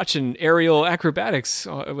now he's watching aerial acrobatics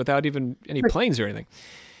without even any planes or anything.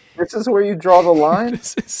 This is where you draw the line?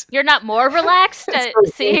 You're not more relaxed at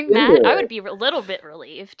seeing that? I would be a little bit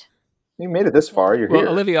relieved. You made it this far. You're here. Well,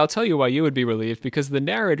 Olivia, I'll tell you why you would be relieved, because the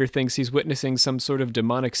narrator thinks he's witnessing some sort of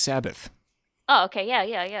demonic Sabbath. Oh, okay.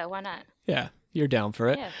 Yeah. Why not? Yeah, you're down for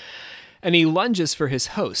it. Yeah. And he lunges for his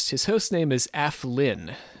host. His host's name is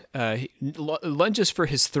Lynn. He lunges for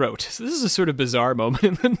his throat. So this is a sort of bizarre moment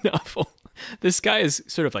in the novel. This guy is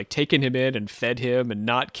sort of like taken him in and fed him and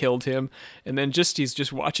not killed him. And then he's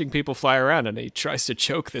just watching people fly around and he tries to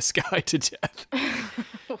choke this guy to death.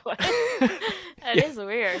 What? That is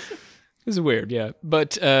weird. This is weird, yeah.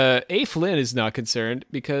 But A. Flynn is not concerned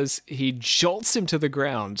because he jolts him to the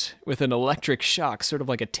ground with an electric shock, sort of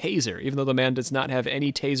like a taser, even though the man does not have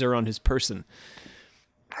any taser on his person.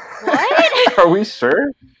 What? Are we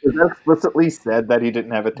sure? Is that explicitly said that he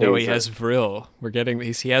didn't have a taser? No, he has Vril.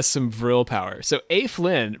 He has some Vril power. So A.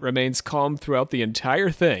 Flynn remains calm throughout the entire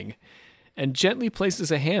thing and gently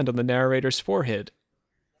places a hand on the narrator's forehead.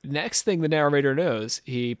 Next thing the narrator knows,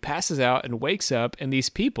 he passes out and wakes up, and these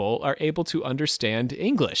people are able to understand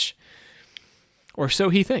English. Or so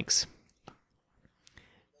he thinks.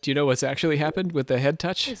 Do you know what's actually happened with the head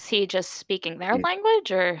touch? Is he just speaking their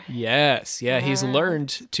language, or? Yes, yeah, he's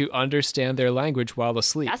learned to understand their language while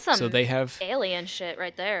asleep. That's some so they have alien shit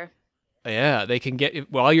right there. Yeah, they can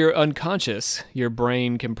get while you're unconscious, your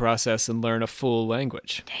brain can process and learn a full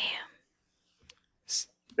language. Damn.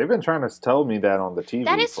 They've been trying to tell me that on the TV.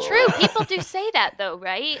 That is true. People do say that, though,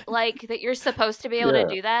 right? Like, that you're supposed to be able to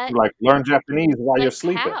do that. Like, learn Japanese while you're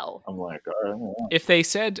sleeping. How? I'm like, if they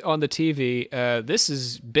said on the TV, this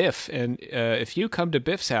is Biff, and if you come to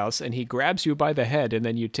Biff's house and he grabs you by the head and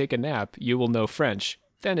then you take a nap, you will know French,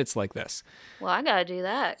 then it's like this. Well, I gotta do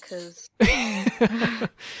that, because...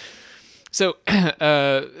 So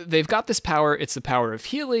they've got this power. It's the power of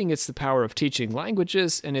healing. It's the power of teaching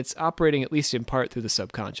languages, and it's operating at least in part through the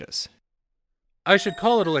subconscious. I should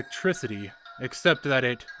call it electricity, except that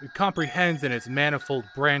it comprehends in its manifold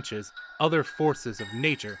branches other forces of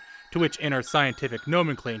nature, to which in our scientific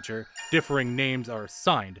nomenclature differing names are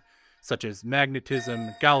assigned, such as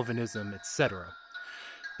magnetism, galvanism, etc.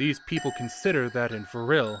 These people consider that in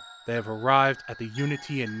Vril they have arrived at the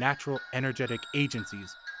unity in natural energetic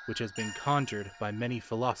agencies, which has been conjured by many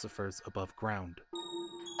philosophers above ground.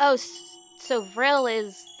 Oh, so Vril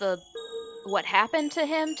is what happened to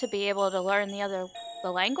him to be able to learn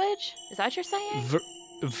the language? Is that what you're saying?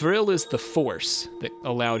 Vril is the force that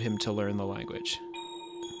allowed him to learn the language.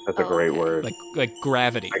 That's a great word. Like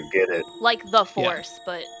gravity. I get it. Like the force,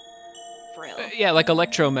 but Vril. Yeah, like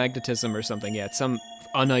electromagnetism or something. Yeah, it's some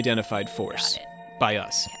unidentified force by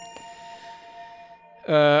us. Okay.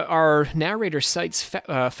 Our narrator cites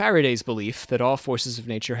Faraday's belief that all forces of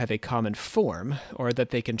nature have a common form, or that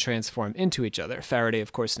they can transform into each other. Faraday,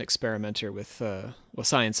 of course, an experimenter with,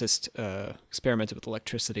 scientist, experimented with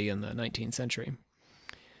electricity in the 19th century.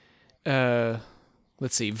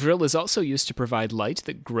 Let's see. Vril is also used to provide light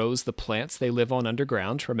that grows the plants they live on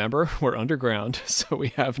underground. Remember, we're underground, so we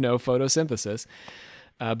have no photosynthesis.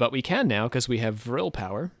 But we can now because we have Vril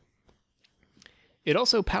power. It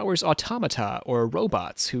also powers automata, or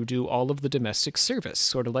robots, who do all of the domestic service,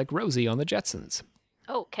 sort of like Rosie on the Jetsons.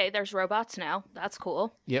 Okay, there's robots now. That's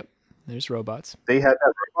cool. Yep, there's robots. They had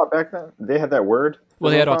that robot back then? They had that word?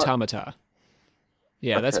 Well, they had robot? automata.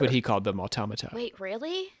 Yeah, okay. That's what he called them, automata. Wait,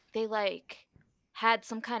 really? They, had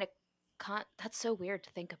some kind of... That's so weird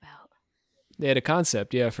to think about. They had a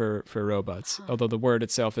concept, yeah, for robots. Huh. Although the word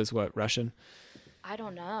itself is what, Russian? I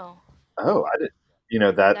don't know. Oh, I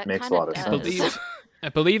didn't... that makes a lot of sense. I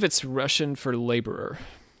believe it's Russian for laborer.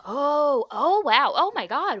 Oh, wow. Oh my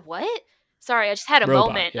God, what? Sorry, I just had a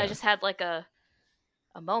moment. Yeah. I just had a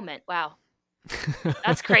moment. Wow.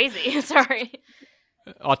 That's crazy. Sorry.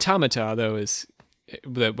 Automata, though, is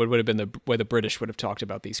what would have been the way the British would have talked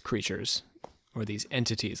about these creatures, or these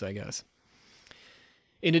entities, I guess.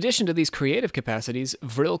 In addition to these creative capacities,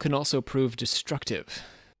 Vril can also prove destructive.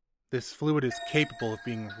 This fluid is capable of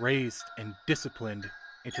being raised and disciplined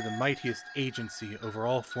into the mightiest agency over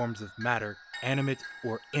all forms of matter, animate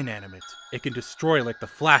or inanimate. It can destroy like the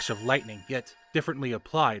flash of lightning, yet differently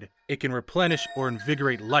applied. It can replenish or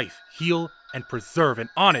invigorate life, heal and preserve, and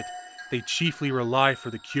on it, they chiefly rely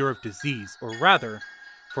for the cure of disease, or rather,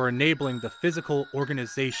 for enabling the physical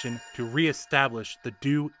organization to re-establish the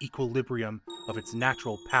due equilibrium of its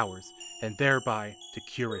natural powers, and thereby to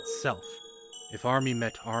cure itself. If army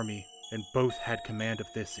met army, and both had command of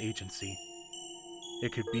this agency,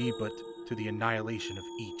 it could be but to the annihilation of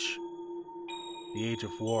each. The age of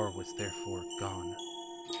war was therefore gone.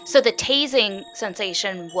 So the tasing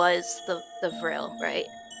sensation was the Vril, right?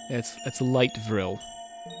 It's light Vril.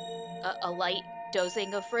 A light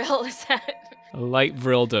dosing of Vril, is that? A light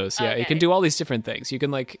Vril dose, yeah. Okay. You can do all these different things. You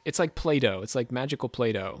can it's like Play-Doh. It's like magical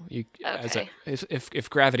Play-Doh. If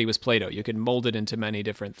gravity was Play-Doh, you can mold it into many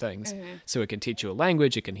different things. Mm-hmm. So it can teach you a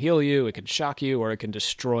language, it can heal you, it can shock you, or it can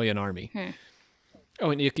destroy an army. Oh,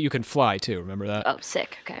 and you can fly too, remember that? Oh,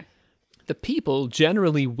 sick, okay. The people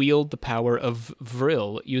generally wield the power of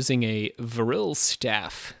Vril using a Vril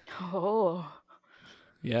staff. Oh.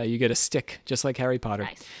 Yeah, you get a stick, just like Harry Potter.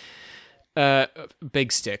 Nice.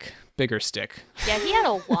 Big stick, bigger stick. Yeah, he had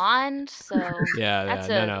a wand, so Yeah, that's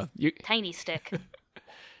no. tiny stick.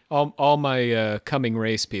 All my coming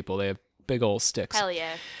race people, they have big old sticks. Hell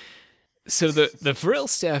yeah. So the Vril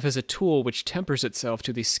staff is a tool which tempers itself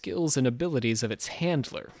to the skills and abilities of its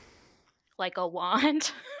handler. Like a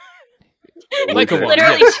wand. Like a wand,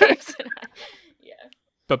 Literally, yes. James and I. Yeah.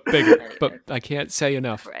 But bigger. But I can't say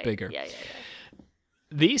enough. Right. Bigger. Yeah.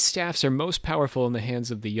 These staffs are most powerful in the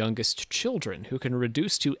hands of the youngest children, who can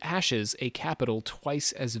reduce to ashes a capital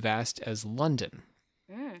twice as vast as London.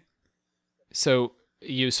 Mm. So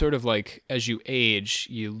you sort of like, as you age,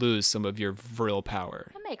 you lose some of your Vril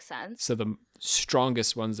power. That makes sense. So the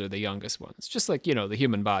strongest ones are the youngest ones. Just like, the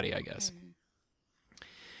human body, I guess. Mm.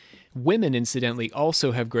 Women, incidentally,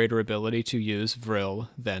 also have greater ability to use Vril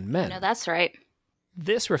than men. No, that's right.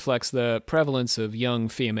 This reflects the prevalence of young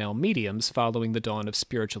female mediums following the dawn of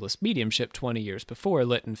spiritualist mediumship 20 years before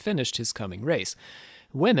Lytton finished his coming race.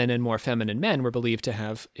 Women and more feminine men were believed to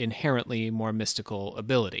have inherently more mystical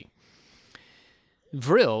ability.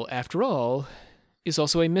 Vril, after all, is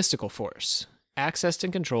also a mystical force, accessed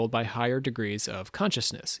and controlled by higher degrees of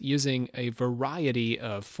consciousness. Using a variety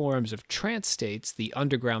of forms of trance states, the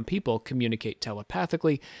underground people communicate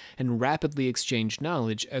telepathically and rapidly exchange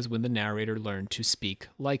knowledge as when the narrator learned to speak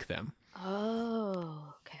like them.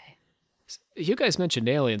 Oh, okay. You guys mentioned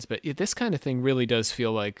aliens, but this kind of thing really does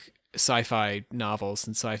feel like sci-fi novels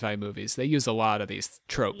and sci-fi movies. They use a lot of these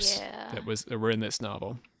tropes that were in this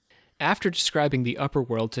novel. After describing the upper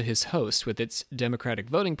world to his host with its democratic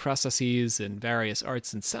voting processes and various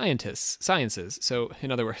arts and sciences, so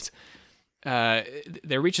in other words,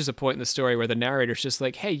 there reaches a point in the story where the narrator's just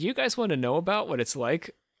like, hey, you guys want to know about what it's like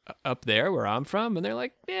up there where I'm from? And they're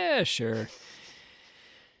like, yeah, sure.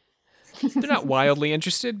 They're not wildly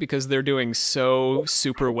interested because they're doing so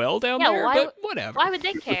super well down there, but whatever. Why would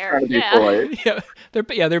they care?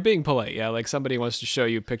 They're being polite. Yeah, like somebody wants to show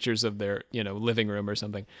you pictures of their, living room or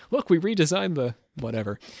something. Look, we redesigned the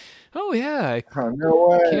whatever. Oh yeah, no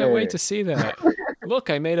way. Can't wait to see that.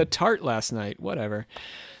 Look, I made a tart last night. Whatever.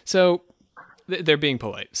 So they're being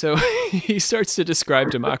polite. So he starts to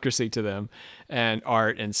describe democracy to them and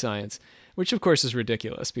art and science, which of course is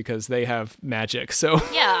ridiculous because they have magic. So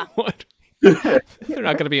yeah, what? They're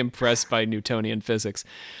not going to be impressed by Newtonian physics.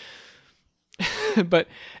 But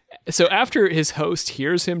so after his host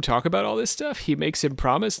hears him talk about all this stuff, he makes him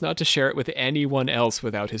promise not to share it with anyone else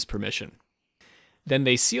without his permission. Then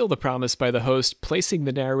they seal the promise by the host placing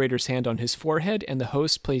the narrator's hand on his forehead and the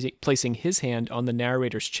host placing his hand on the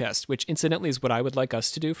narrator's chest, which incidentally is what I would like us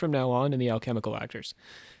to do from now on in the Alchemical Actors.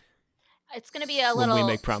 It's going to be a little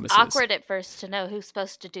awkward at first to know who's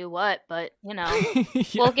supposed to do what, but, we'll get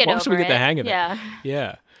over it. Once we get the hang of it. Yeah.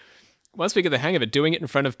 Yeah. Once we get the hang of it, doing it in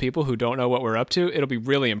front of people who don't know what we're up to, it'll be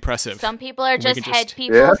really impressive. Some people are just head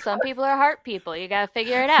people, some people are heart people. You got to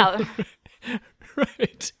figure it out.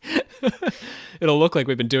 Right. It'll look like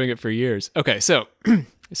we've been doing it for years. Okay, so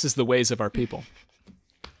this is the ways of our people.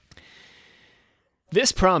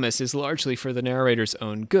 This promise is largely for the narrator's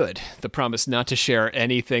own good, the promise not to share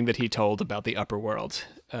anything that he told about the upper world.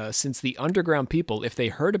 Since the underground people, if they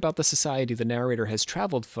heard about the society the narrator has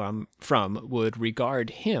traveled from would regard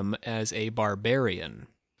him as a barbarian.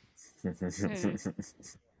 Yeah.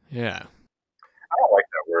 I don't like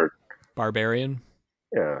that word. Barbarian?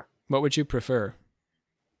 Yeah. What would you prefer?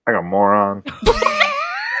 Like a moron.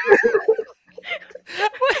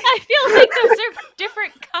 I feel like those are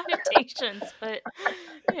different connotations, but,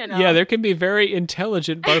 Yeah, there can be very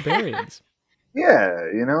intelligent barbarians. Yeah,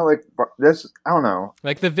 like, there's, I don't know.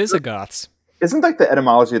 Like the Visigoths. Isn't like the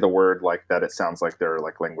etymology of the word like that? It sounds like their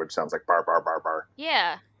like language sounds like bar.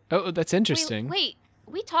 Yeah. Oh, that's interesting. Wait,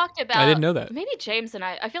 we talked about... I didn't know that. Maybe James and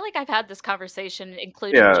I feel like I've had this conversation,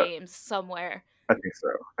 including James, somewhere. I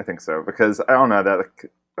think so. Because, I don't know, that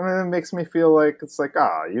it makes me feel like, it's like,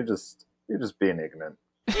 you're just being ignorant.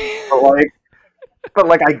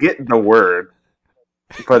 but I get the word,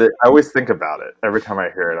 but I always think about it. Every time I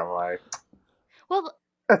hear it, I'm like, well,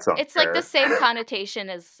 that's unfair. It's like the same connotation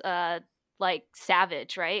as, like,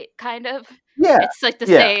 savage, right? Kind of? Yeah. It's like the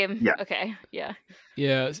same. Yeah. Okay, yeah.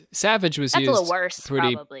 Yeah, savage was That's used... That's a little worse,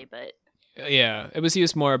 probably, but... Yeah, it was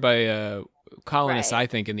used more by colonists, right. I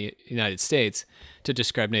think, in the United States to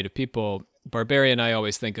describe native people. Barbarian, I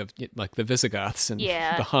always think of like the Visigoths and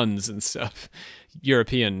the Huns and stuff.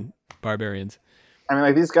 European barbarians. I mean,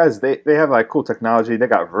 like, these guys, they have, like, cool technology. They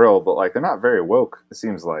got Vril, but, like, they're not very woke, it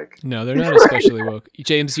seems like. No, they're not especially woke.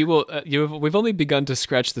 James, we've only begun to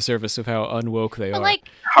scratch the surface of how unwoke they But are. like,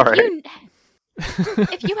 All right.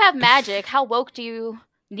 if you have magic, how woke do you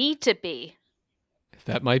need to be?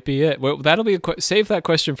 That might be it. Well, that'll be save that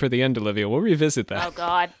question for the end, Olivia. We'll revisit that. Oh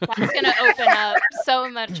God, that's gonna open up so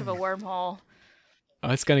much of a wormhole. Oh,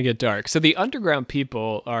 it's going to get dark. So the underground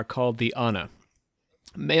people are called the Ana.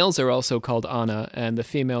 Males are also called Ana, and the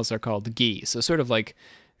females are called Gi. So sort of like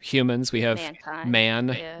humans, we have Mankind.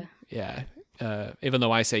 man. Yeah. Even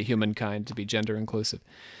though I say humankind to be gender inclusive.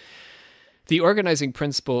 The organizing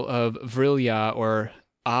principle of Vrilya or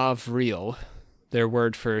Vril, their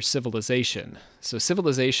word for civilization. So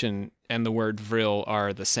civilization and the word Vril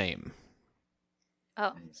are the same.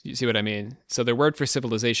 Oh, You see what I mean? So their word for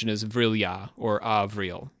civilization is Vrilya or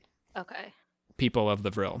Vril, okay. people of the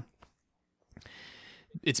Vril.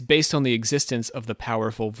 It's based on the existence of the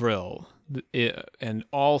powerful Vril, and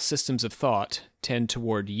all systems of thought tend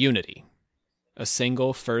toward unity, a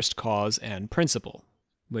single first cause and principle,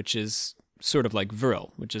 which is sort of like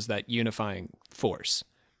Vril, which is that unifying force.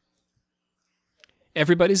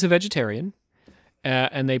 Everybody's a vegetarian,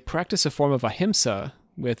 and they practice a form of ahimsa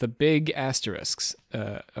with a big asterisk.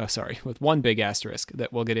 With one big asterisk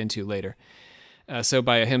that we'll get into later. So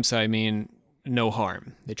by ahimsa, I mean no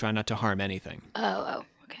harm. They try not to harm anything. Oh,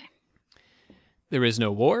 okay. There is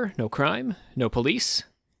no war, no crime, no police,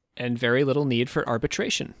 and very little need for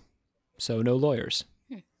arbitration. So no lawyers.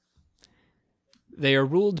 They are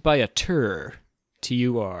ruled by a tur,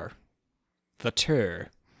 T-U-R, the tur.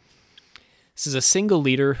 This is a single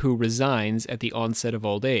leader who resigns at the onset of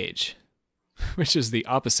old age, which is the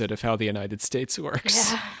opposite of how the United States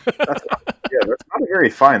works. Yeah. That's not a very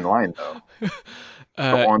fine line, though.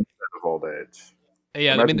 The onset of old age.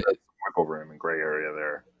 Yeah, Imagine I mean, there's some wiggle room and gray area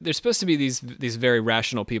there. there's supposed to be these very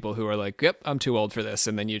rational people who are like, yep, I'm too old for this,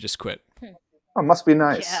 and then you just quit. Oh, must be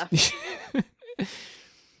nice. Yeah.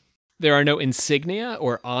 There are no insignia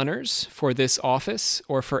or honors for this office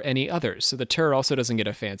or for any others. So the tur also doesn't get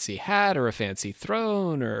a fancy hat or a fancy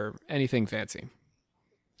throne or anything fancy.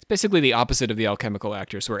 It's basically the opposite of the alchemical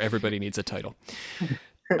actors where everybody needs a title.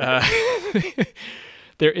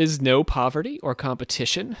 There is no poverty or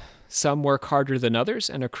competition. Some work harder than others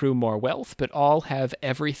and accrue more wealth, but all have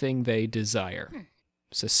everything they desire.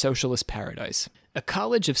 It's a socialist paradise. A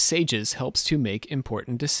college of sages helps to make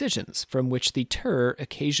important decisions, from which the tur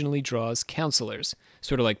occasionally draws counselors,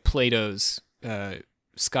 sort of like Plato's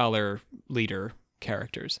scholar leader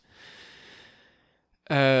characters.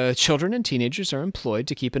 Children and teenagers are employed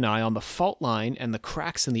to keep an eye on the fault line and the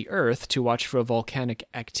cracks in the earth to watch for volcanic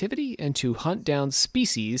activity and to hunt down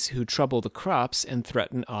species who trouble the crops and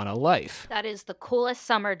threaten Ana life. That is the coolest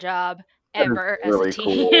summer job ever really as a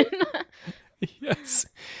teen. Yes.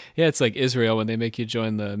 Yeah, it's like Israel when they make you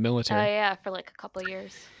join the Oh military. yeah, for like a couple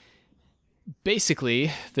years.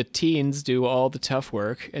 Basically, the teens do all the tough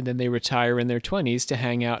work, and then they retire in their 20s to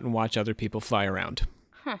hang out and watch other people fly around.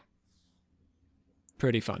 Huh.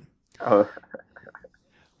 Pretty fun. Oh,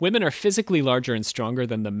 Women are physically larger and stronger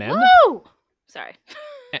than the men, Woo! Sorry.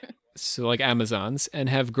 so like Amazons, and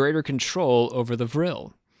have greater control over the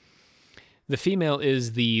Vril. The female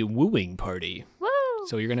is the wooing party, Woo!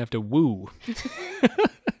 so you're going to have to woo.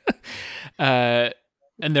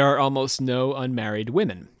 And there are almost no unmarried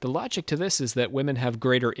women. The logic to this is that women have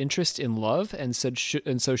greater interest in love and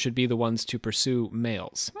so should be the ones to pursue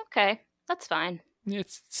males. Okay, that's fine.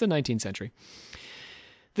 It's the 19th century.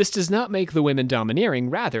 This does not make the women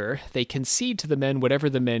domineering. Rather, they concede to the men whatever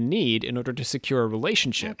the men need in order to secure a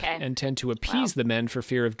relationship Okay. and tend to appease the men for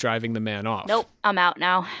fear of driving the man off. Nope, I'm out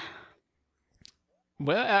now.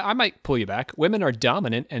 Well, I might pull you back. Women are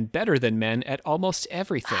dominant and better than men at almost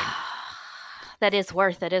everything. That is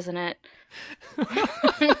worth it, isn't it?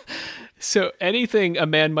 So anything a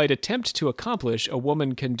man might attempt to accomplish, a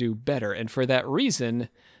woman can do better. And for that reason,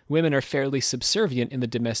 women are fairly subservient in the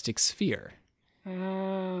domestic sphere.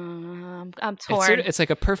 I'm It's, torn. it's like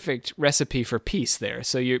a perfect recipe for peace there.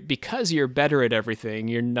 So because you're better at everything,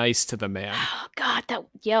 you're nice to the man. Oh God,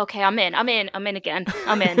 okay, I'm in again.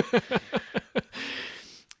 I'm in.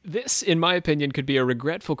 This, in my opinion, could be a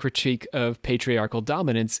regretful critique of patriarchal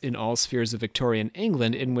dominance in all spheres of Victorian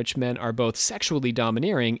England, in which men are both sexually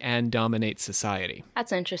domineering and dominate society.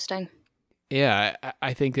 That's interesting. Yeah,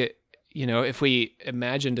 I think that, if we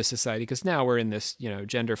imagined a society, because now we're in this,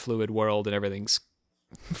 gender fluid world and everything's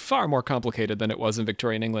far more complicated than it was in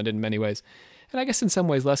Victorian England in many ways. And I guess in some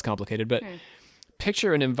ways less complicated, but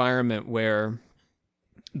picture an environment where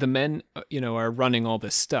the men, are running all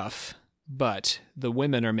this stuff, but the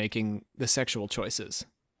women are making the sexual choices.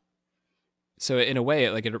 So in a way,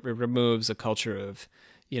 it removes a culture of,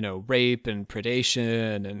 rape and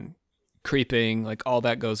predation and creeping, like all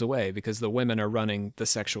that goes away because the women are running the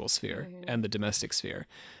sexual sphere and the domestic sphere.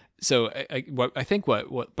 So I think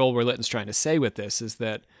what Bulwer-Lytton's trying to say with this is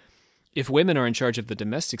that if women are in charge of the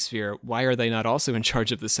domestic sphere, why are they not also in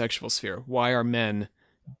charge of the sexual sphere? Why are men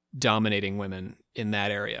dominating women in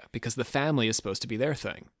that area? Because the family is supposed to be their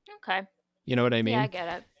thing. Okay. You know what I mean? Yeah, I get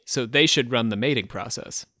it. So they should run the mating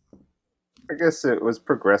process. I guess it was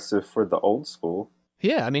progressive for the old school.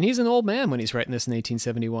 Yeah, I mean, he's an old man when he's writing this in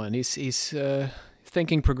 1871. He's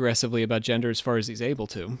thinking progressively about gender as far as he's able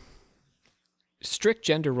to. Strict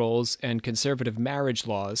gender roles and conservative marriage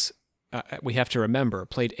laws, we have to remember,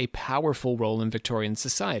 played a powerful role in Victorian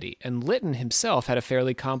society, and Lytton himself had a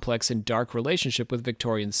fairly complex and dark relationship with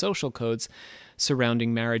Victorian social codes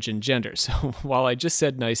surrounding marriage and gender. So while I just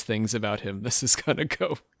said nice things about him, this is going to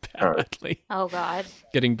go badly. Oh, God.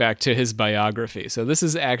 Getting back to his biography. So this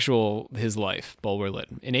is his life,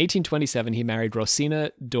 Bulwer-Lytton. In 1827, he married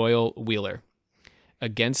Rosina Doyle Wheeler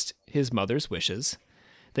against his mother's wishes.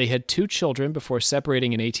 They had 2 children before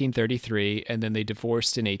separating in 1833, and then they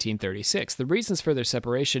divorced in 1836. The reasons for their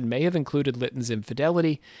separation may have included Lytton's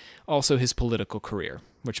infidelity, also his political career,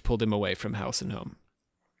 which pulled him away from house and home.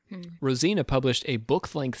 Rosina published a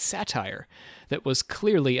book-length satire that was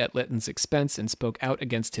clearly at Lytton's expense and spoke out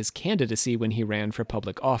against his candidacy when he ran for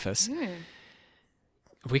public office.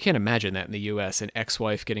 We can't imagine that in the U.S., an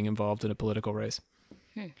ex-wife getting involved in a political race.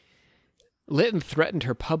 Lytton threatened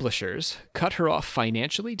her publishers, cut her off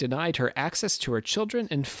financially, denied her access to her children,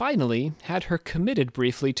 and finally had her committed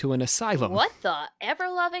briefly to an asylum. What the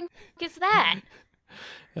ever-loving is that?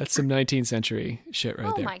 That's some 19th century shit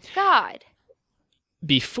right there. Oh my God.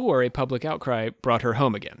 Before a public outcry brought her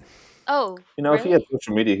home again. Oh, If he had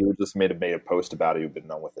social media, he would just made a post about it. He'd been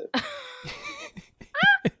done with it.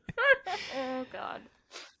 Oh, God.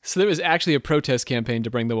 So there was actually a protest campaign to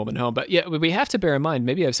bring the woman home. But yeah, we have to bear in mind,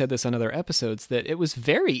 maybe I've said this on other episodes, that it was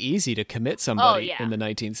very easy to commit somebody in the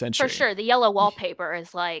 19th century. For sure. The Yellow Wallpaper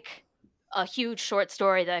is like a huge short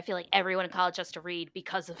story that I feel like everyone in college has to read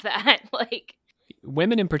because of that.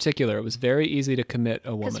 Women in particular, it was very easy to commit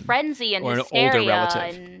a woman. Because frenzy and or hysteria an older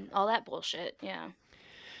relative. and all that bullshit, yeah.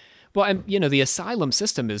 Well, and the asylum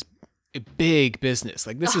system is a big business.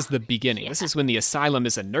 This is the beginning. Yeah. This is when the asylum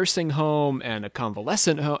is a nursing home and a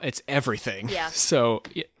convalescent home. It's everything. Yeah. So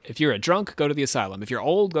if you're a drunk, go to the asylum. If you're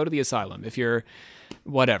old, go to the asylum. If you're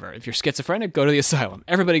whatever, if you're schizophrenic, go to the asylum.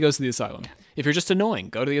 Everybody goes to the asylum. If you're just annoying,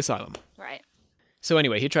 go to the asylum. Right. So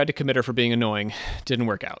anyway, he tried to commit her for being annoying. Didn't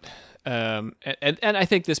work out. And I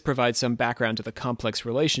think this provides some background to the complex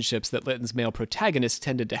relationships that Lytton's male protagonists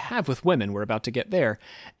tended to have with women. We're about to get there.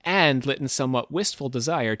 And Lytton's somewhat wistful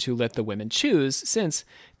desire to let the women choose, since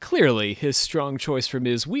clearly his strong choice for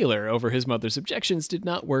Ms. Wheeler over his mother's objections did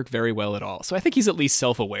not work very well at all. So I think he's at least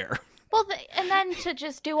self-aware. Well, and then to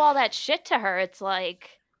just do all that shit to her, it's like,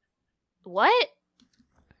 what?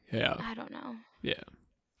 Yeah. I don't know.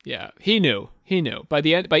 Yeah. He knew. By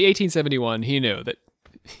 1871, he knew that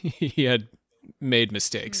he had made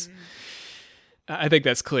mistakes. I think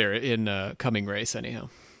that's clear in Coming Race, anyhow.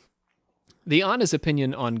 The Anna's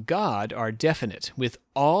opinion on God are definite, with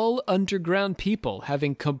all underground people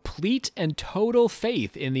having complete and total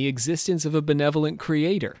faith in the existence of a benevolent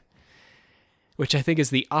creator. Which I think is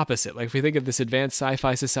the opposite. If we think of this advanced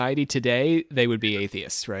sci-fi society today, they would be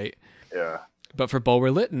atheists, right? Yeah. But for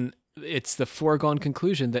Bulwer-Lytton, it's the foregone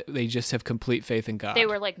conclusion that they just have complete faith in God. They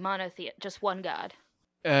were like monotheist, just one God.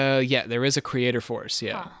 Yeah, there is a creator force,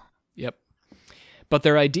 yeah. Huh. Yep. But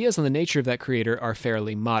their ideas on the nature of that creator are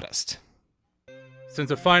fairly modest.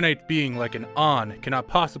 Since a finite being like an An cannot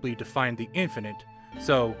possibly define the infinite,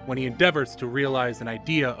 so when he endeavors to realize an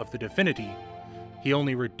idea of the divinity, he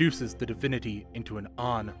only reduces the divinity into an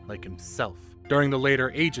An like himself. During the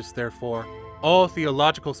later ages, therefore, all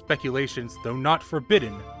theological speculations, though not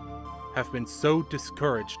forbidden, have been so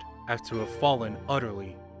discouraged as to have fallen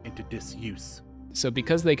utterly into disuse. So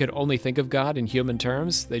because they could only think of God in human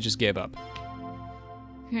terms, they just gave up.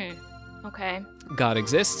 Okay. God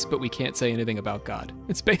exists, but we can't say anything about God.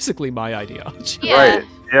 It's basically my ideology. Yeah.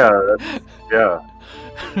 Right. Yeah.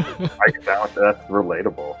 I get that. That's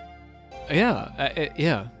relatable.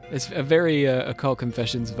 Yeah. It's a very Occult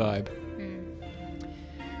Confessions vibe.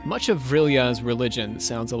 Much of Vril's religion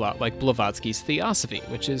sounds a lot like Blavatsky's theosophy,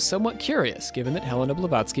 which is somewhat curious, given that Helena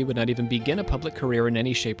Blavatsky would not even begin a public career in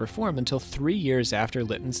any shape or form until 3 years after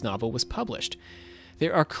Lytton's novel was published.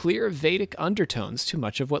 There are clear Vedic undertones to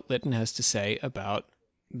much of what Lytton has to say about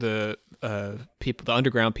the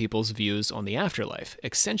underground people's views on the afterlife,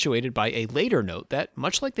 accentuated by a later note that,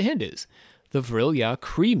 much like the Hindus, the Vrilya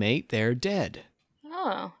cremate their dead.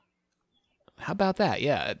 Oh. How about that?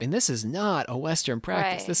 Yeah, I mean, this is not a Western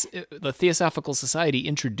practice. Right. The Theosophical Society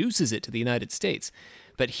introduces it to the United States,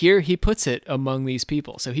 but here he puts it among these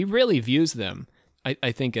people. So he really views them,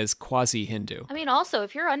 I think, as quasi-Hindu. I mean, also,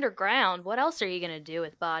 if you're underground, what else are you going to do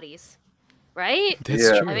with bodies? Right? That's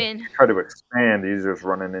Yeah. true. I mean, Try to expand, you're just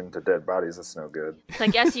running into dead bodies. That's no good. I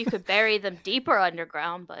guess you could bury them deeper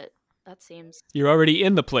underground, but that seems... You're already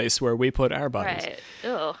in the place where we put our bodies. Right.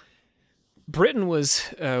 Ugh. Britain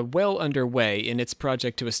was well underway in its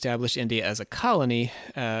project to establish India as a colony,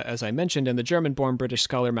 as I mentioned, and the German-born British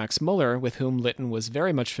scholar Max Muller, with whom Lytton was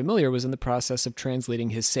very much familiar, was in the process of translating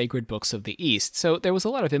his sacred books of the East. So there was a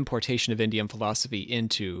lot of importation of Indian philosophy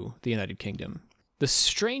into the United Kingdom. The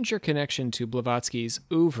stranger connection to Blavatsky's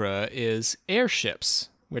oeuvre is airships,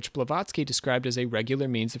 which Blavatsky described as a regular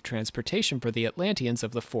means of transportation for the Atlanteans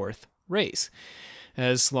of the fourth race.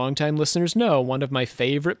 As longtime listeners know, one of my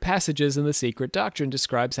favorite passages in The Secret Doctrine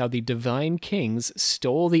describes how the divine kings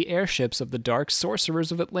stole the airships of the dark sorcerers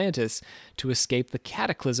of Atlantis to escape the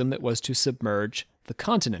cataclysm that was to submerge the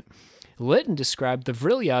continent. Lytton described the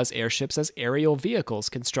Vrilya's airships as aerial vehicles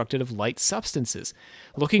constructed of light substances,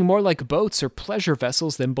 looking more like boats or pleasure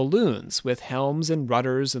vessels than balloons, with helms and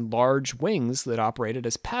rudders and large wings that operated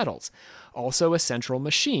as paddles. Also a central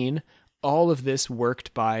machine, all of this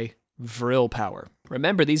worked by Vril power.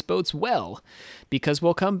 Remember these boats well, because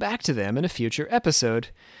we'll come back to them in a future episode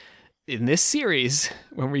in this series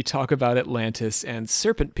when we talk about Atlantis and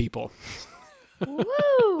serpent people.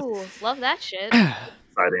 Woo! Love that shit.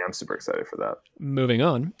 I'm super excited for that. Moving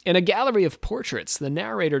on. In a gallery of portraits, the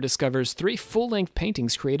narrator discovers 3 full-length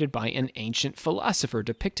paintings created by an ancient philosopher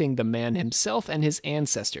depicting the man himself and his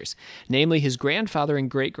ancestors, namely his grandfather and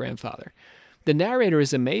great-grandfather. The narrator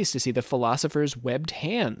is amazed to see the philosopher's webbed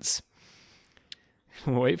hands.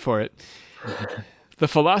 Wait for it. The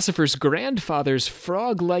philosopher's grandfather's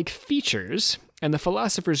frog-like features, and the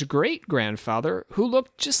philosopher's great-grandfather, who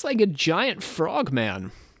looked just like a giant frog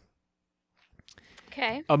man.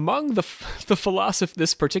 Okay. Among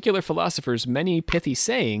this particular philosopher's many pithy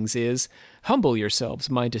sayings is, "Humble yourselves,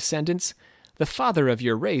 my descendants. The father of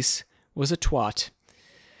your race was a twat."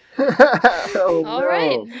 Oh, All no.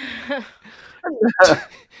 right.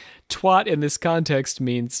 Twat in this context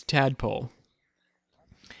means tadpole.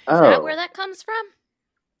 Is that where that comes from?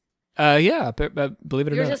 Yeah, but believe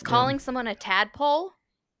it or You're not. just calling someone a tadpole?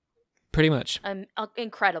 Pretty much.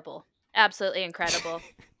 Incredible. Absolutely incredible.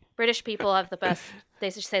 British people have the best, they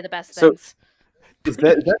just say the best So- things. Is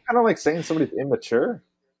that kind of like saying somebody's immature?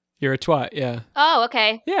 You're a twat, yeah. Oh,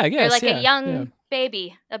 okay. Yeah, I guess. You're like yeah, a young yeah.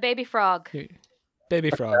 baby, a baby frog.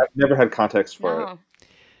 Baby frog. I've never had context for it. No.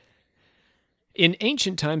 In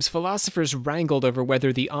ancient times, philosophers wrangled over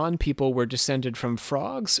whether the On people were descended from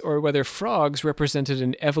frogs or whether frogs represented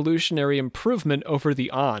an evolutionary improvement over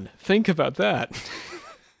the On. Think about that.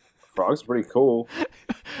 Frog's pretty cool.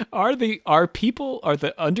 Are the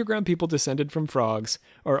underground people descended from frogs,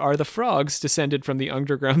 or are the frogs descended from the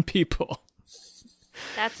underground people?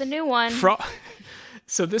 That's a new one.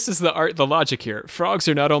 So this is the logic here. Frogs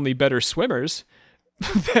are not only better swimmers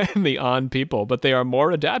than the On people, but they are more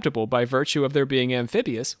adaptable by virtue of their being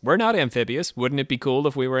amphibious. We're not amphibious. Wouldn't it be cool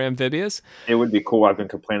if we were amphibious? It would be cool. I've been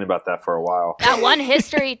complaining about that for a while. That one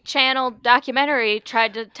History Channel documentary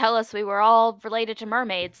tried to tell us we were all related to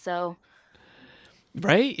mermaids, so...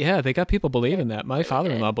 Right? Yeah, they got people believing that. My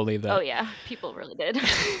father-in-law believed that. Oh, yeah. People really did.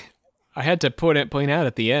 I had to point out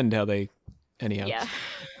at the end how they... Anyhow. Yeah.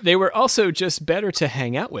 They were also just better to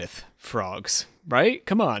hang out with, frogs. Right?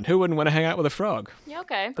 Come on. Who wouldn't want to hang out with a frog? Yeah,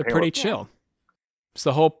 okay. They're pretty chill. It's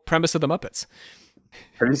the whole premise of the Muppets.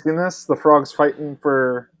 Have you seen this? The frogs fighting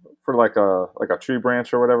for like a tree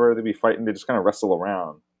branch or whatever. They'd be fighting. They just kind of wrestle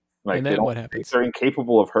around. Like, And then what happens? They're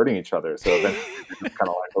incapable of hurting each other. So then it's kind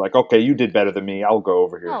of like, okay, you did better than me. I'll go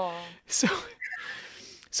over here. Oh.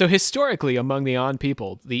 So historically, among the On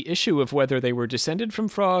people, the issue of whether they were descended from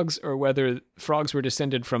frogs or whether frogs were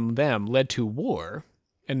descended from them led to war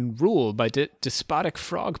and rule by despotic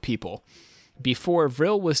frog people before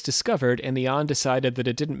Vril was discovered and the On decided that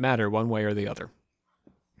it didn't matter one way or the other.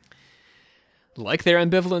 Like their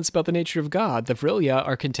ambivalence about the nature of God, the Vrilya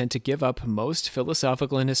are content to give up most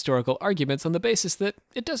philosophical and historical arguments on the basis that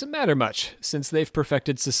it doesn't matter much since they've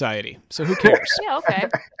perfected society. So who cares? Yeah, okay.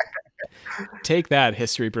 Take that,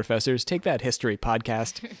 history professors. Take that, history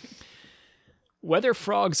podcast. Whether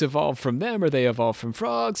frogs evolved from them or they evolved from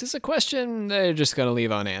frogs is a question they're just going to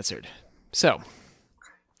leave unanswered. So,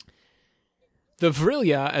 The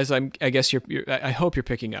Vrilya, as I guess I hope you're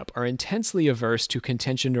picking up, are intensely averse to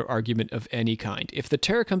contention or argument of any kind. If the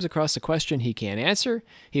Ter comes across a question he can't answer,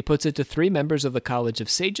 he puts it to 3 members of the College of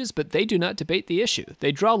Sages, but they do not debate the issue.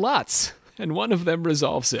 They draw lots, and one of them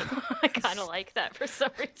resolves it. I kind of like that for some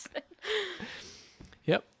reason.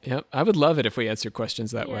 Yep. I would love it if we answered questions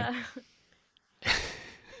that way.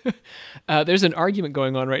 There's an argument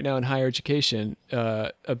going on right now in higher education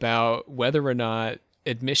about whether or not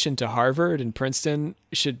admission to Harvard and Princeton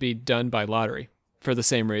should be done by lottery for the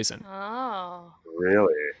same reason. Oh.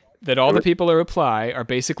 Really? That all the people who apply are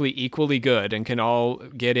basically equally good and can all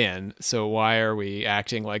get in, so why are we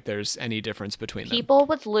acting like there's any difference between them? People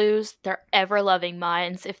would lose their ever-loving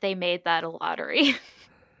minds if they made that a lottery.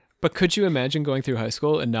 But could you imagine going through high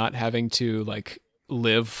school and not having to, like,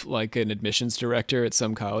 live like an admissions director at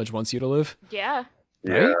some college wants you to live? Yeah.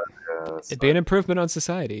 Right? Yeah. It'd be an improvement on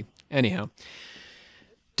society. Anyhow.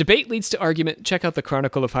 Debate leads to argument. Check out the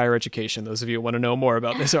Chronicle of Higher Education. Those of you who want to know more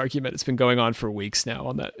about this argument, it's been going on for weeks now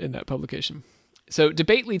in that publication. So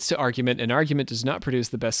debate leads to argument, and argument does not produce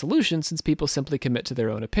the best solution since people simply commit to their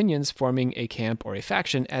own opinions, forming a camp or a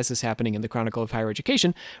faction, as is happening in the Chronicle of Higher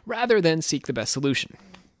Education, rather than seek the best solution.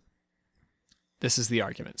 This is the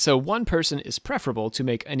argument. So one person is preferable to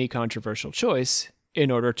make any controversial choice in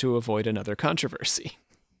order to avoid another controversy.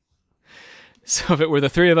 So if it were the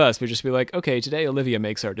 3 of us, we'd just be like, okay, today Olivia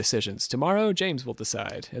makes our decisions. Tomorrow, James will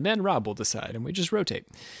decide. And then Rob will decide. And we just rotate.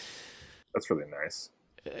 That's really nice.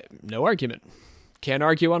 No argument. Can't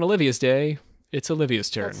argue on Olivia's day. It's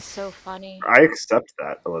Olivia's turn. That's so funny. I accept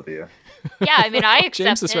that, Olivia. Yeah, I mean, I accept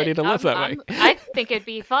James is ready to live that way. I think it'd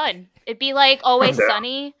be fun. It'd be like Always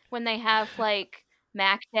Sunny when they have, like,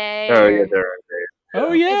 Mac Day. Oh, or... yeah, they're okay.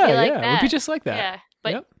 Oh, yeah, It'd be like yeah. It that. would be just like that. Yeah,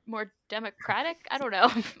 but Yep. more democratic? I don't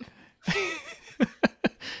know.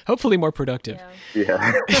 Hopefully more productive.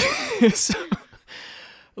 Yeah. So,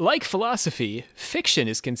 like philosophy, fiction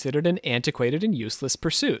is considered an antiquated and useless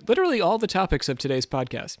pursuit. Literally all the topics of today's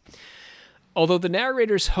podcast. Although the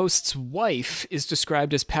narrator's host's wife is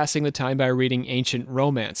described as passing the time by reading ancient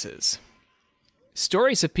romances.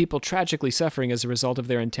 Stories of people tragically suffering as a result of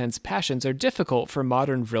their intense passions are difficult for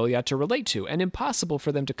modern Vrilya to relate to, and impossible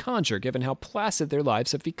for them to conjure, given how placid their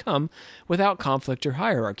lives have become without conflict or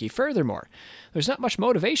hierarchy. Furthermore, there's not much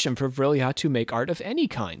motivation for Vrilya to make art of any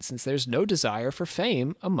kind, since there's no desire for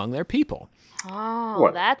fame among their people.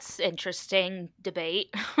 Oh, that's interesting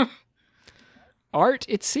debate. Art,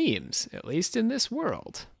 it seems, at least in this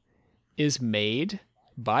world, is made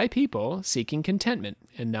by people seeking contentment,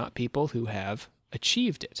 and not people who have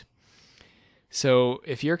achieved it. So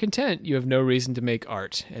if you're content, you have no reason to make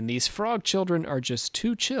art, and these frog children are just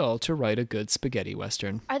too chill to write a good spaghetti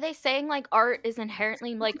western. Are they saying, like, art is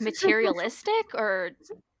inherently, like, materialistic, or,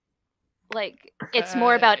 like, it's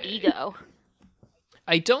more about ego?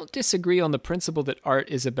 I don't disagree on the principle that art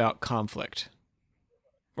is about conflict.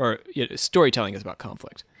 Or storytelling is about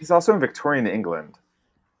conflict. He's also in Victorian England.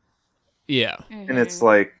 Yeah. Mm-hmm. And it's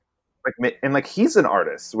like he's an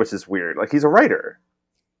artist, which is weird. Like, he's a writer.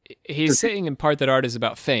 He's saying in part that art is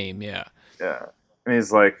about fame, yeah. Yeah. And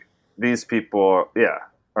he's like, these people,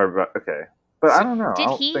 are about, okay. But I don't know.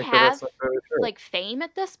 Did he have, like, fame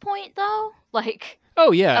at this point, though? Like...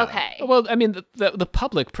 Oh, yeah. Okay. Well, I mean, the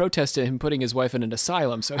public protested him putting his wife in an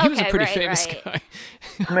asylum, so he was a pretty famous guy.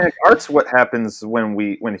 I mean, like, art's what happens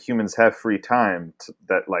when humans have free time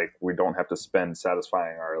that, like, we don't have to spend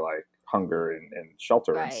satisfying our, like, hunger and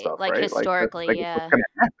shelter and stuff, like, right? historically, like, yeah. It's what's gonna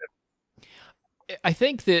happen. I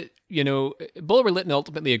think that, Bulwer-Lytton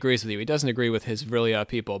ultimately agrees with you. He doesn't agree with his Vrilya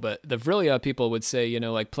people, but the Vrilya people would say,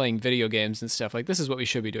 like, playing video games and stuff, like, this is what we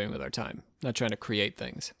should be doing with our time, not trying to create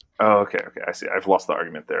things. Oh, okay, I see. I've lost the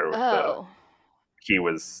argument there. With he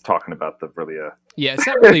was talking about the Vrilya. Yeah, it's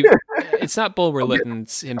not really, it's not Bulwer-Lytton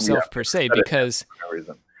himself per se, because, for no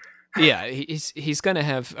reason. Yeah, he's going to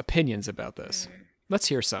have opinions about this. Let's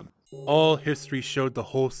hear some. All history showed the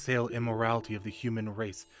wholesale immorality of the human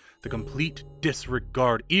race, the complete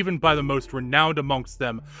disregard, even by the most renowned amongst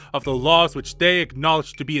them, of the laws which they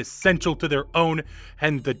acknowledged to be essential to their own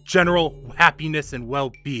and the general happiness and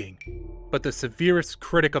well-being. But the severest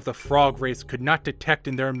critic of the frog race could not detect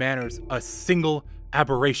in their manners a single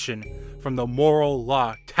aberration from the moral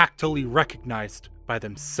law tactily recognized by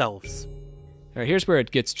themselves. All right, here's where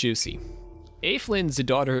it gets juicy. Aeflin's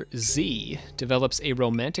daughter, Z, develops a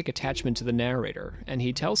romantic attachment to the narrator, and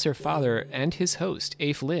he tells her father and his host,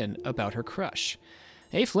 Aeflin, about her crush.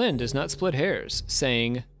 Aeflin does not split hairs,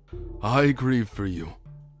 saying, I grieve for you,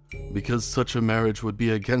 because such a marriage would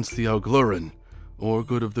be against the Auglurin, or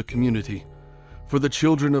good of the community, for the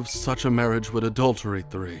children of such a marriage would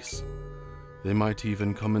adulterate the race. They might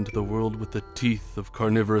even come into the world with the teeth of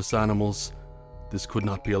carnivorous animals. This could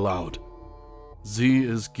not be allowed. Z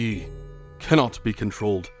is Gi, cannot be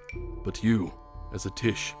controlled, but you, as a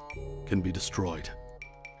Tish, can be destroyed.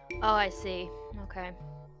 Oh, I see. Okay.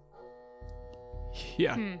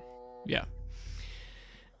 Yeah. Yeah.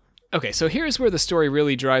 Okay, so here's where the story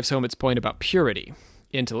really drives home its point about purity.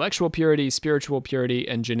 Intellectual purity, spiritual purity,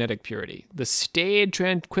 and genetic purity. The staid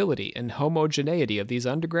tranquility and homogeneity of these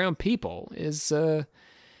underground people is,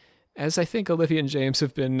 as I think Olivia and James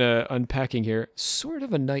have been unpacking here, sort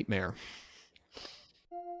of a nightmare.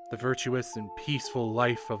 The virtuous and peaceful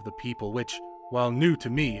life of the people, which, while new to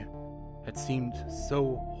me, had seemed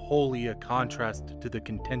so wholly a contrast to the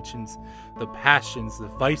contentions, the passions, the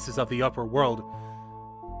vices of the upper world,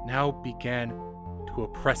 now began to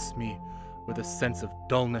oppress me with a sense of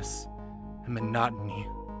dullness and monotony.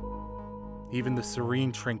 Even the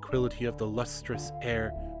serene tranquility of the lustrous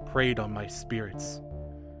air preyed on my spirits.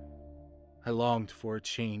 I longed for a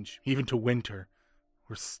change, even to winter,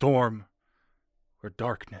 or storm, or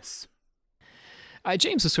darkness.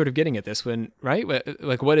 James was sort of getting at this when, right?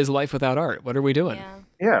 Like, what is life without art? What are we doing?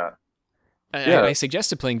 Yeah. I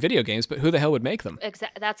suggested playing video games, but who the hell would make them?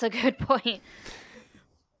 That's a good point.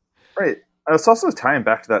 Right. It's also tying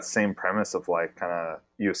back to that same premise of like kind of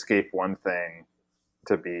you escape one thing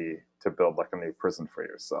to build like a new prison for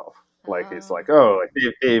yourself. Like it's like, oh, like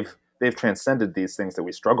they've transcended these things that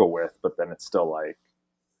we struggle with, but then it's still like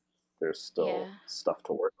there's still stuff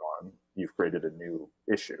to work on. You've created a new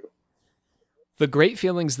issue. The great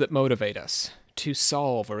feelings that motivate us to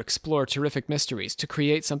solve or explore terrific mysteries, to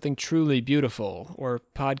create something truly beautiful or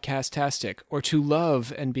podcastastic, or to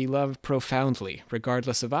love and be loved profoundly,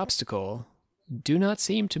 regardless of obstacle, do not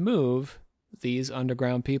seem to move these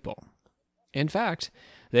underground people. In fact,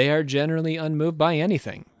 they are generally unmoved by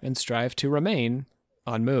anything and strive to remain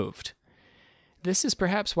unmoved. This is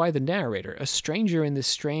perhaps why the narrator, a stranger in this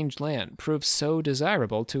strange land, proves so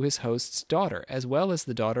desirable to his host's daughter, as well as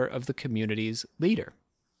the daughter of the community's leader.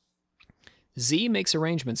 Z makes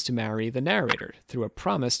arrangements to marry the narrator through a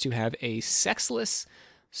promise to have a sexless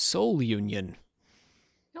soul union.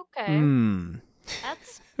 Okay.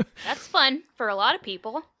 That's fun for a lot of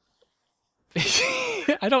people.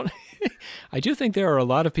 I do think there are a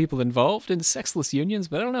lot of people involved in sexless unions,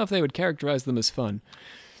 but I don't know if they would characterize them as fun.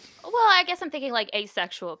 Well, I guess I'm thinking like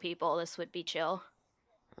asexual people. This would be chill.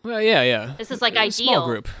 Well, yeah. This is like a ideal, small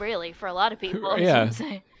group. Really, for a lot of people. Yeah,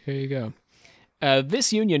 here you go.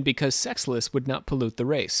 This union, because sexless, would not pollute the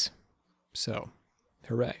race. So,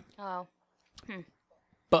 hooray. Oh.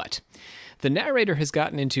 But the narrator has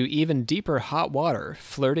gotten into even deeper hot water,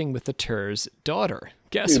 flirting with the Tur's daughter.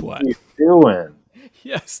 Guess what? What are you doing?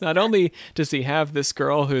 Yes, not only does he have this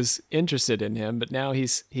girl who's interested in him, but now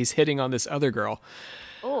he's hitting on this other girl.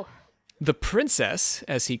 Oh. The princess,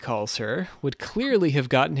 as he calls her, would clearly have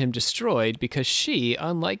gotten him destroyed because she,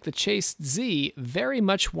 unlike the chaste Z, very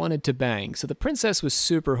much wanted to bang. So the princess was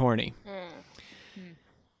super horny.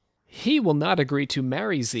 He will not agree to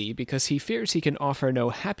marry Z because he fears he can offer no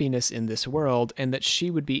happiness in this world and that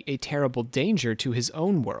she would be a terrible danger to his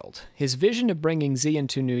own world. His vision of bringing Z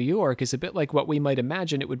into New York is a bit like what we might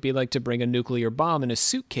imagine it would be like to bring a nuclear bomb in a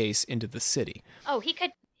suitcase into the city. Oh, he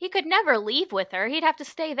could never leave with her. He'd have to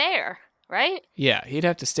stay there, right? Yeah, he'd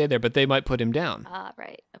have to stay there, but they might put him down.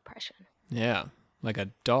 Right. Oppression. Yeah, like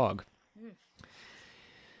a dog.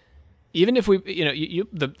 Even if we,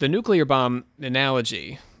 the nuclear bomb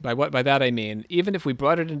analogy, by that I mean, even if we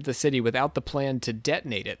brought it into the city without the plan to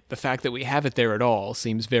detonate it, the fact that we have it there at all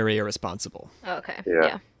seems very irresponsible. Okay.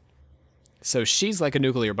 Yeah. So she's like a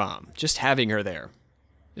nuclear bomb. Just having her there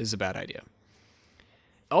is a bad idea.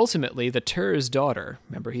 Ultimately, the Tur's daughter,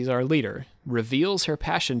 remember he's our leader, reveals her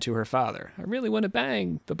passion to her father. I really want to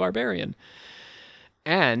bang the barbarian.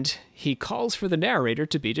 And he calls for the narrator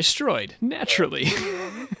to be destroyed, naturally.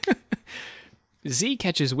 Z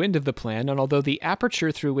catches wind of the plan, and although the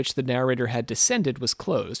aperture through which the narrator had descended was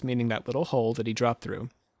closed, meaning that little hole that he dropped through,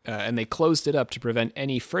 and they closed it up to prevent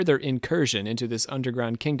any further incursion into this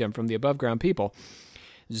underground kingdom from the above-ground people,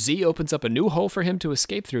 Z opens up a new hole for him to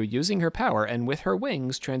escape through using her power, and with her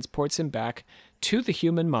wings transports him back to the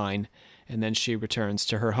human mine, and then she returns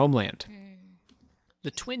to her homeland. The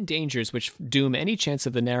twin dangers which doom any chance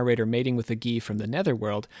of the narrator mating with a Gi from the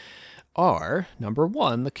netherworld are, number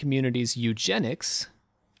one, the community's eugenics,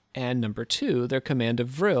 and number two, their command of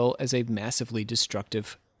Vril as a massively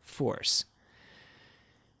destructive force.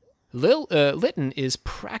 Lytton is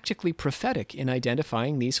practically prophetic in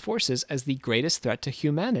identifying these forces as the greatest threat to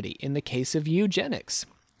humanity in the case of eugenics.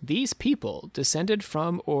 These people, descended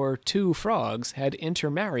from or to frogs, had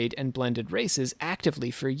intermarried and blended races actively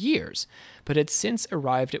for years, but had since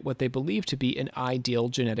arrived at what they believed to be an ideal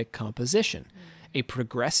genetic composition. A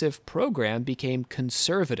progressive program became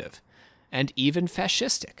conservative and even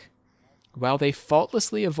fascistic. While they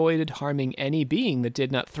faultlessly avoided harming any being that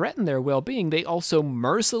did not threaten their well-being, they also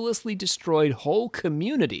mercilessly destroyed whole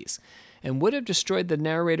communities and would have destroyed the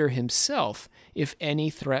narrator himself if any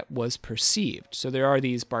threat was perceived. So there are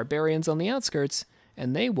these barbarians on the outskirts,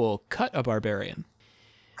 and they will cut a barbarian.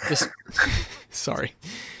 Sorry.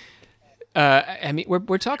 I mean,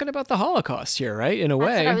 we're talking about the Holocaust here, right? In a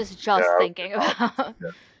way. That's what I was just thinking about.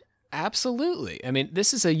 Absolutely. I mean,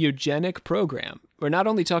 this is a eugenic program. We're not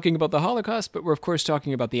only talking about the Holocaust, but we're of course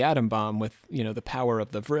talking about the atom bomb with, the power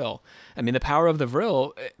of the Vril. I mean, the power of the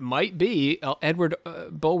Vril might be Edward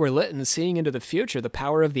Bulwer-Lytton seeing into the future, the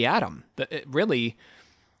power of the atom.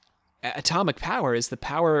 Atomic power is the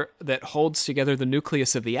power that holds together the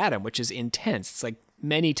nucleus of the atom, which is intense. It's like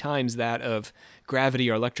many times that of gravity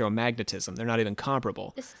or electromagnetism. They're not even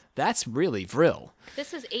comparable. That's really Vril.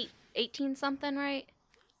 This is 18 something, right?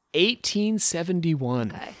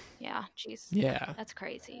 1871. Okay. Yeah. Jeez. Yeah. That's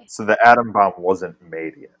crazy. So the atom bomb wasn't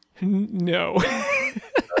made yet. No.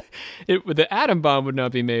 The atom bomb would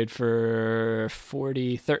not be made for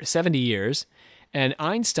 70 years, and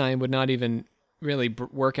Einstein would not even really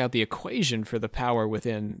work out the equation for the power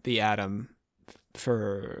within the atom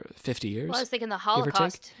for 50 years. Well, I was thinking the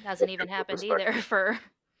Holocaust hasn't even happened either for...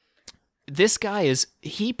 This guy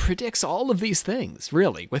he predicts all of these things,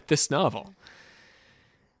 really, with this novel.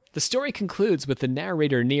 The story concludes with the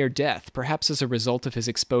narrator near death, perhaps as a result of his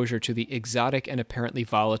exposure to the exotic and apparently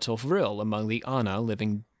volatile Vril among the Ana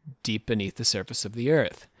living deep beneath the surface of the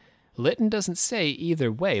earth. Lytton doesn't say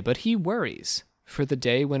either way, but he worries for the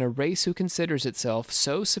day when a race who considers itself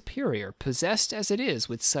so superior, possessed as it is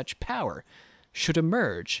with such power, should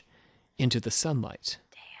emerge into the sunlight.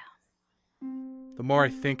 The more I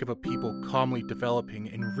think of a people calmly developing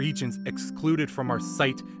in regions excluded from our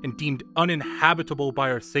sight and deemed uninhabitable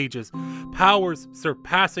by our sages, powers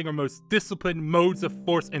surpassing our most disciplined modes of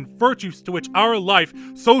force and virtues to which our life,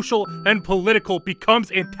 social and political,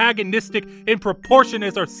 becomes antagonistic in proportion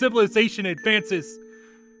as our civilization advances,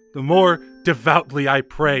 the more devoutly I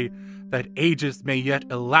pray that ages may yet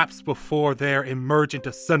elapse before there emerge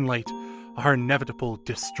into sunlight our inevitable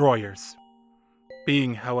destroyers.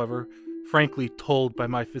 Being, however, frankly told by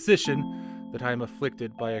my physician that I am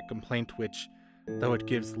afflicted by a complaint which, though it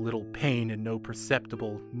gives little pain and no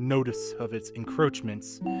perceptible notice of its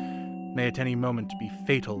encroachments, may at any moment be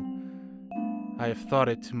fatal, I have thought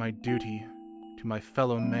it to my duty to my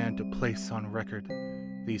fellow man to place on record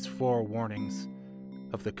these forewarnings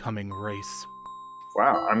of the coming race.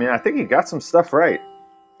 Wow, I mean, I think he got some stuff right.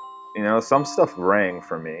 Some stuff rang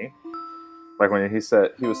for me. Like when he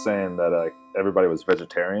was saying that everybody was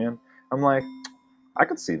vegetarian. I'm like, I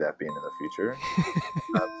could see that being in the future.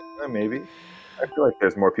 Maybe. I feel like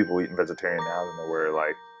there's more people eating vegetarian now than there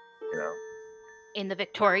were, in the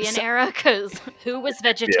Victorian era, because who was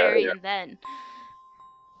vegetarian then?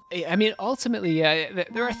 I mean, ultimately,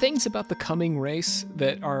 there are things about the coming race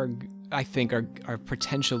that I think are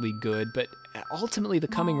potentially good, but ultimately the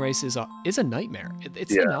coming race is a nightmare.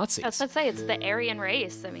 It's the Nazis. I was about to say, it's the Aryan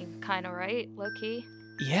race. I mean, kind of, right? Low-key.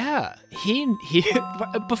 Yeah, he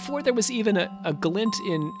before there was even a glint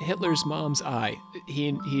in Hitler's mom's eye,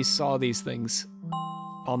 he saw these things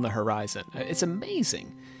on the horizon. It's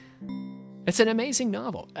amazing. It's an amazing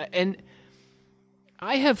novel. And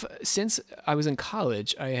I have, since I was in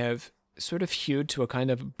college, I have sort of hewed to a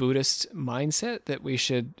kind of Buddhist mindset that we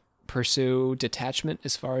should pursue detachment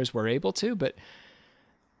as far as we're able to. But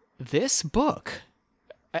this book,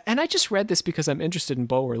 and I just read this because I'm interested in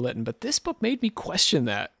Bulwer-Lytton, but this book made me question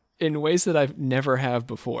that in ways that I've never have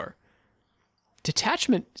before.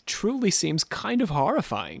 Detachment truly seems kind of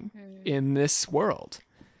horrifying in this world.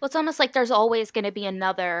 Well, it's almost like there's always going to be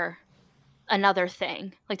another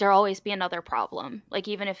thing. Like there'll always be another problem. Like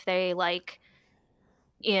even if they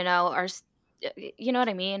are, you know what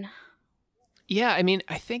I mean? Yeah, I mean,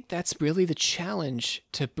 I think that's really the challenge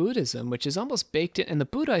to Buddhism, which is almost baked in, and the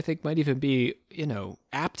Buddha, I think, might even be,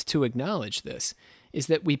 apt to acknowledge this, is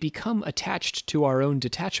that we become attached to our own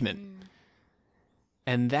detachment.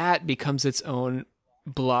 And that becomes its own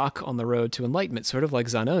block on the road to enlightenment, sort of like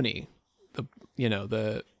Zanoni.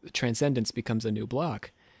 The transcendence becomes a new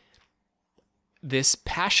block. This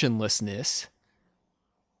passionlessness,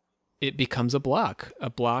 it becomes a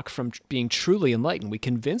block from being truly enlightened. We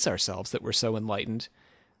convince ourselves that we're so enlightened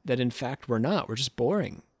that in fact we're not. We're just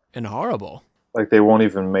boring and horrible. Like they won't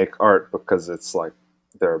even make art because it's like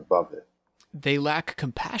they're above it. They lack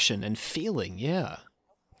compassion and feeling, yeah.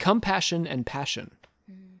 Compassion and passion.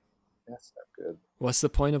 That's not good. What's the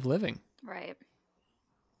point of living? Right.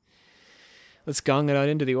 Let's gong it out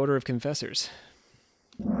into the order of confessors.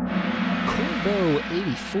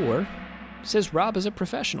 Corbo84 says Rob is a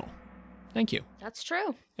professional. Thank you. That's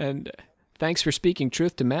true. And thanks for speaking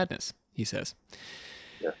truth to madness, he says.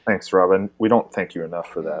 Yeah, thanks, Robin. We don't thank you enough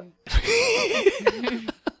for that.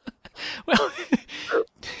 Well,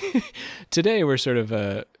 today we're sort of,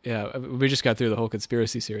 we just got through the whole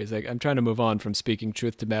conspiracy series. I'm trying to move on from speaking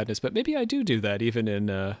truth to madness, but maybe I do that even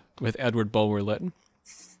in with Edward Bulwer-Lytton.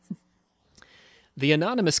 The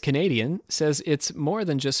Anonymous Canadian says it's more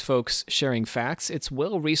than just folks sharing facts. It's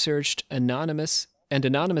well-researched, anonymous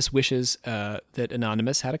wishes that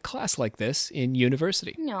Anonymous had a class like this in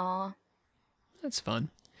university. Aw. That's fun.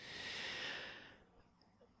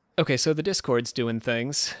 Okay, so the Discord's doing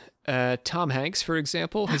things. Tom Hanks, for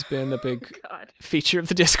example, has been a big feature of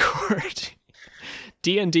the Discord.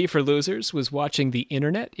 D&D for Losers was watching the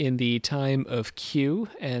internet in the time of Q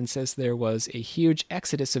and says there was a huge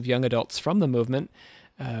exodus of young adults from the movement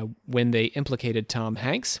when they implicated Tom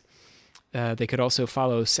Hanks. They could also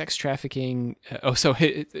follow sex trafficking.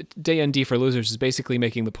 D&D for Losers is basically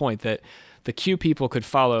making the point that the Q people could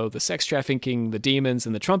follow the sex trafficking, the demons,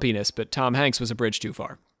 and the Trumpiness, but Tom Hanks was a bridge too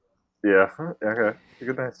far. Yeah, okay.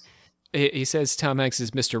 Good, nice. He says Tom Hanks is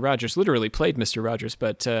Mr. Rogers, literally played Mr. Rogers,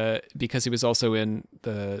 but because he was also in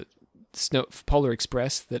the Polar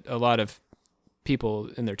Express, that a lot of people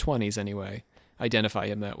in their 20s anyway identify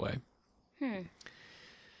him that way.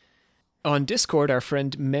 On Discord, our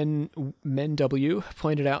friend Men.W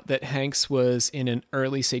pointed out that Hanks was in an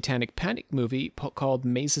early Satanic Panic movie called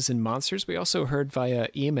Mazes and Monsters. We also heard via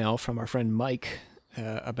email from our friend Mike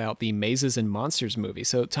about the Mazes and Monsters movie.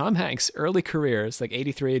 So Tom Hanks' early career, it's like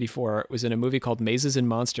 83, 84, was in a movie called Mazes and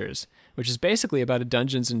Monsters, which is basically about a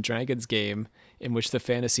Dungeons and Dragons game in which the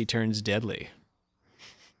fantasy turns deadly.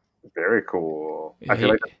 Very cool. I feel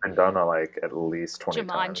like it's been done on like at least 20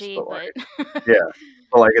 Jumanji, times. But yeah.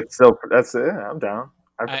 But like it's still, that's it. I'm down.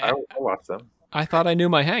 I'll watch them. I thought I knew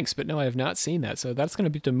my Hanks, but no, I have not seen that. So that's going to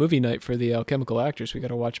be the movie night for the Alchemical Actors. We got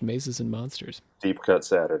to watch Mazes and Monsters. Deep Cut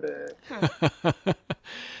Saturday.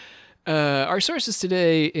 Our sources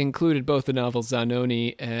today included both the novel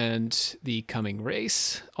Zanoni and The Coming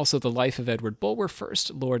Race, also The Life of Edward Bulwer,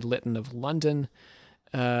 first Lord Lytton of London,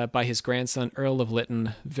 by his grandson Earl of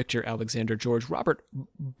Lytton, Victor Alexander George Robert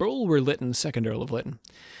Bulwer-Lytton, second Earl of Lytton.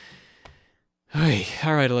 Hey,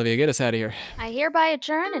 all right, Olivia, get us out of here. I hereby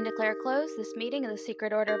adjourn and declare closed this meeting of the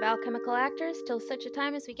Secret Order of Alchemical Actors till such a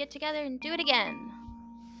time as we get together and do it again.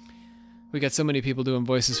 We got so many people doing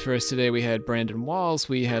voices for us today. We had Brandon Walls,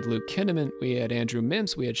 we had Luke Kinnaman, we had Andrew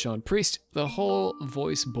Mims, we had Sean Priest, the whole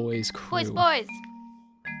Voice Boys crew. Boys!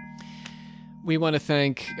 We want to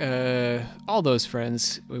thank all those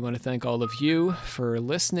friends. We want to thank all of you for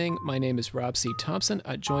listening. My name is Rob C. Thompson,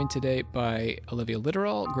 joined today by Olivia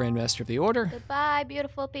Litterall, Grandmaster of the Order. Goodbye,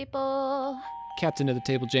 beautiful people. Captain of the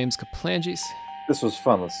Table, James Kaplangis. This was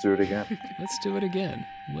fun. Let's do it again. Let's do it again.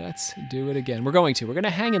 We're going to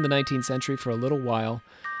hang in the 19th century for a little while.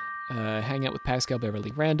 Hang out with Pascal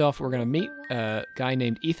Beverly Randolph. We're going to meet a guy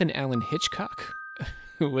named Ethan Allen Hitchcock,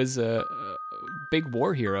 who was a big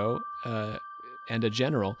war hero and a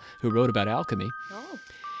general who wrote about alchemy. Oh.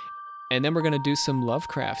 And then we're going to do some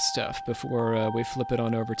Lovecraft stuff before we flip it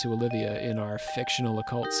on over to Olivia in our fictional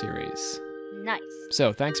occult series. Nice.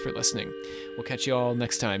 So thanks for listening. We'll catch you all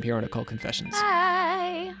next time here on Occult Confessions. Bye.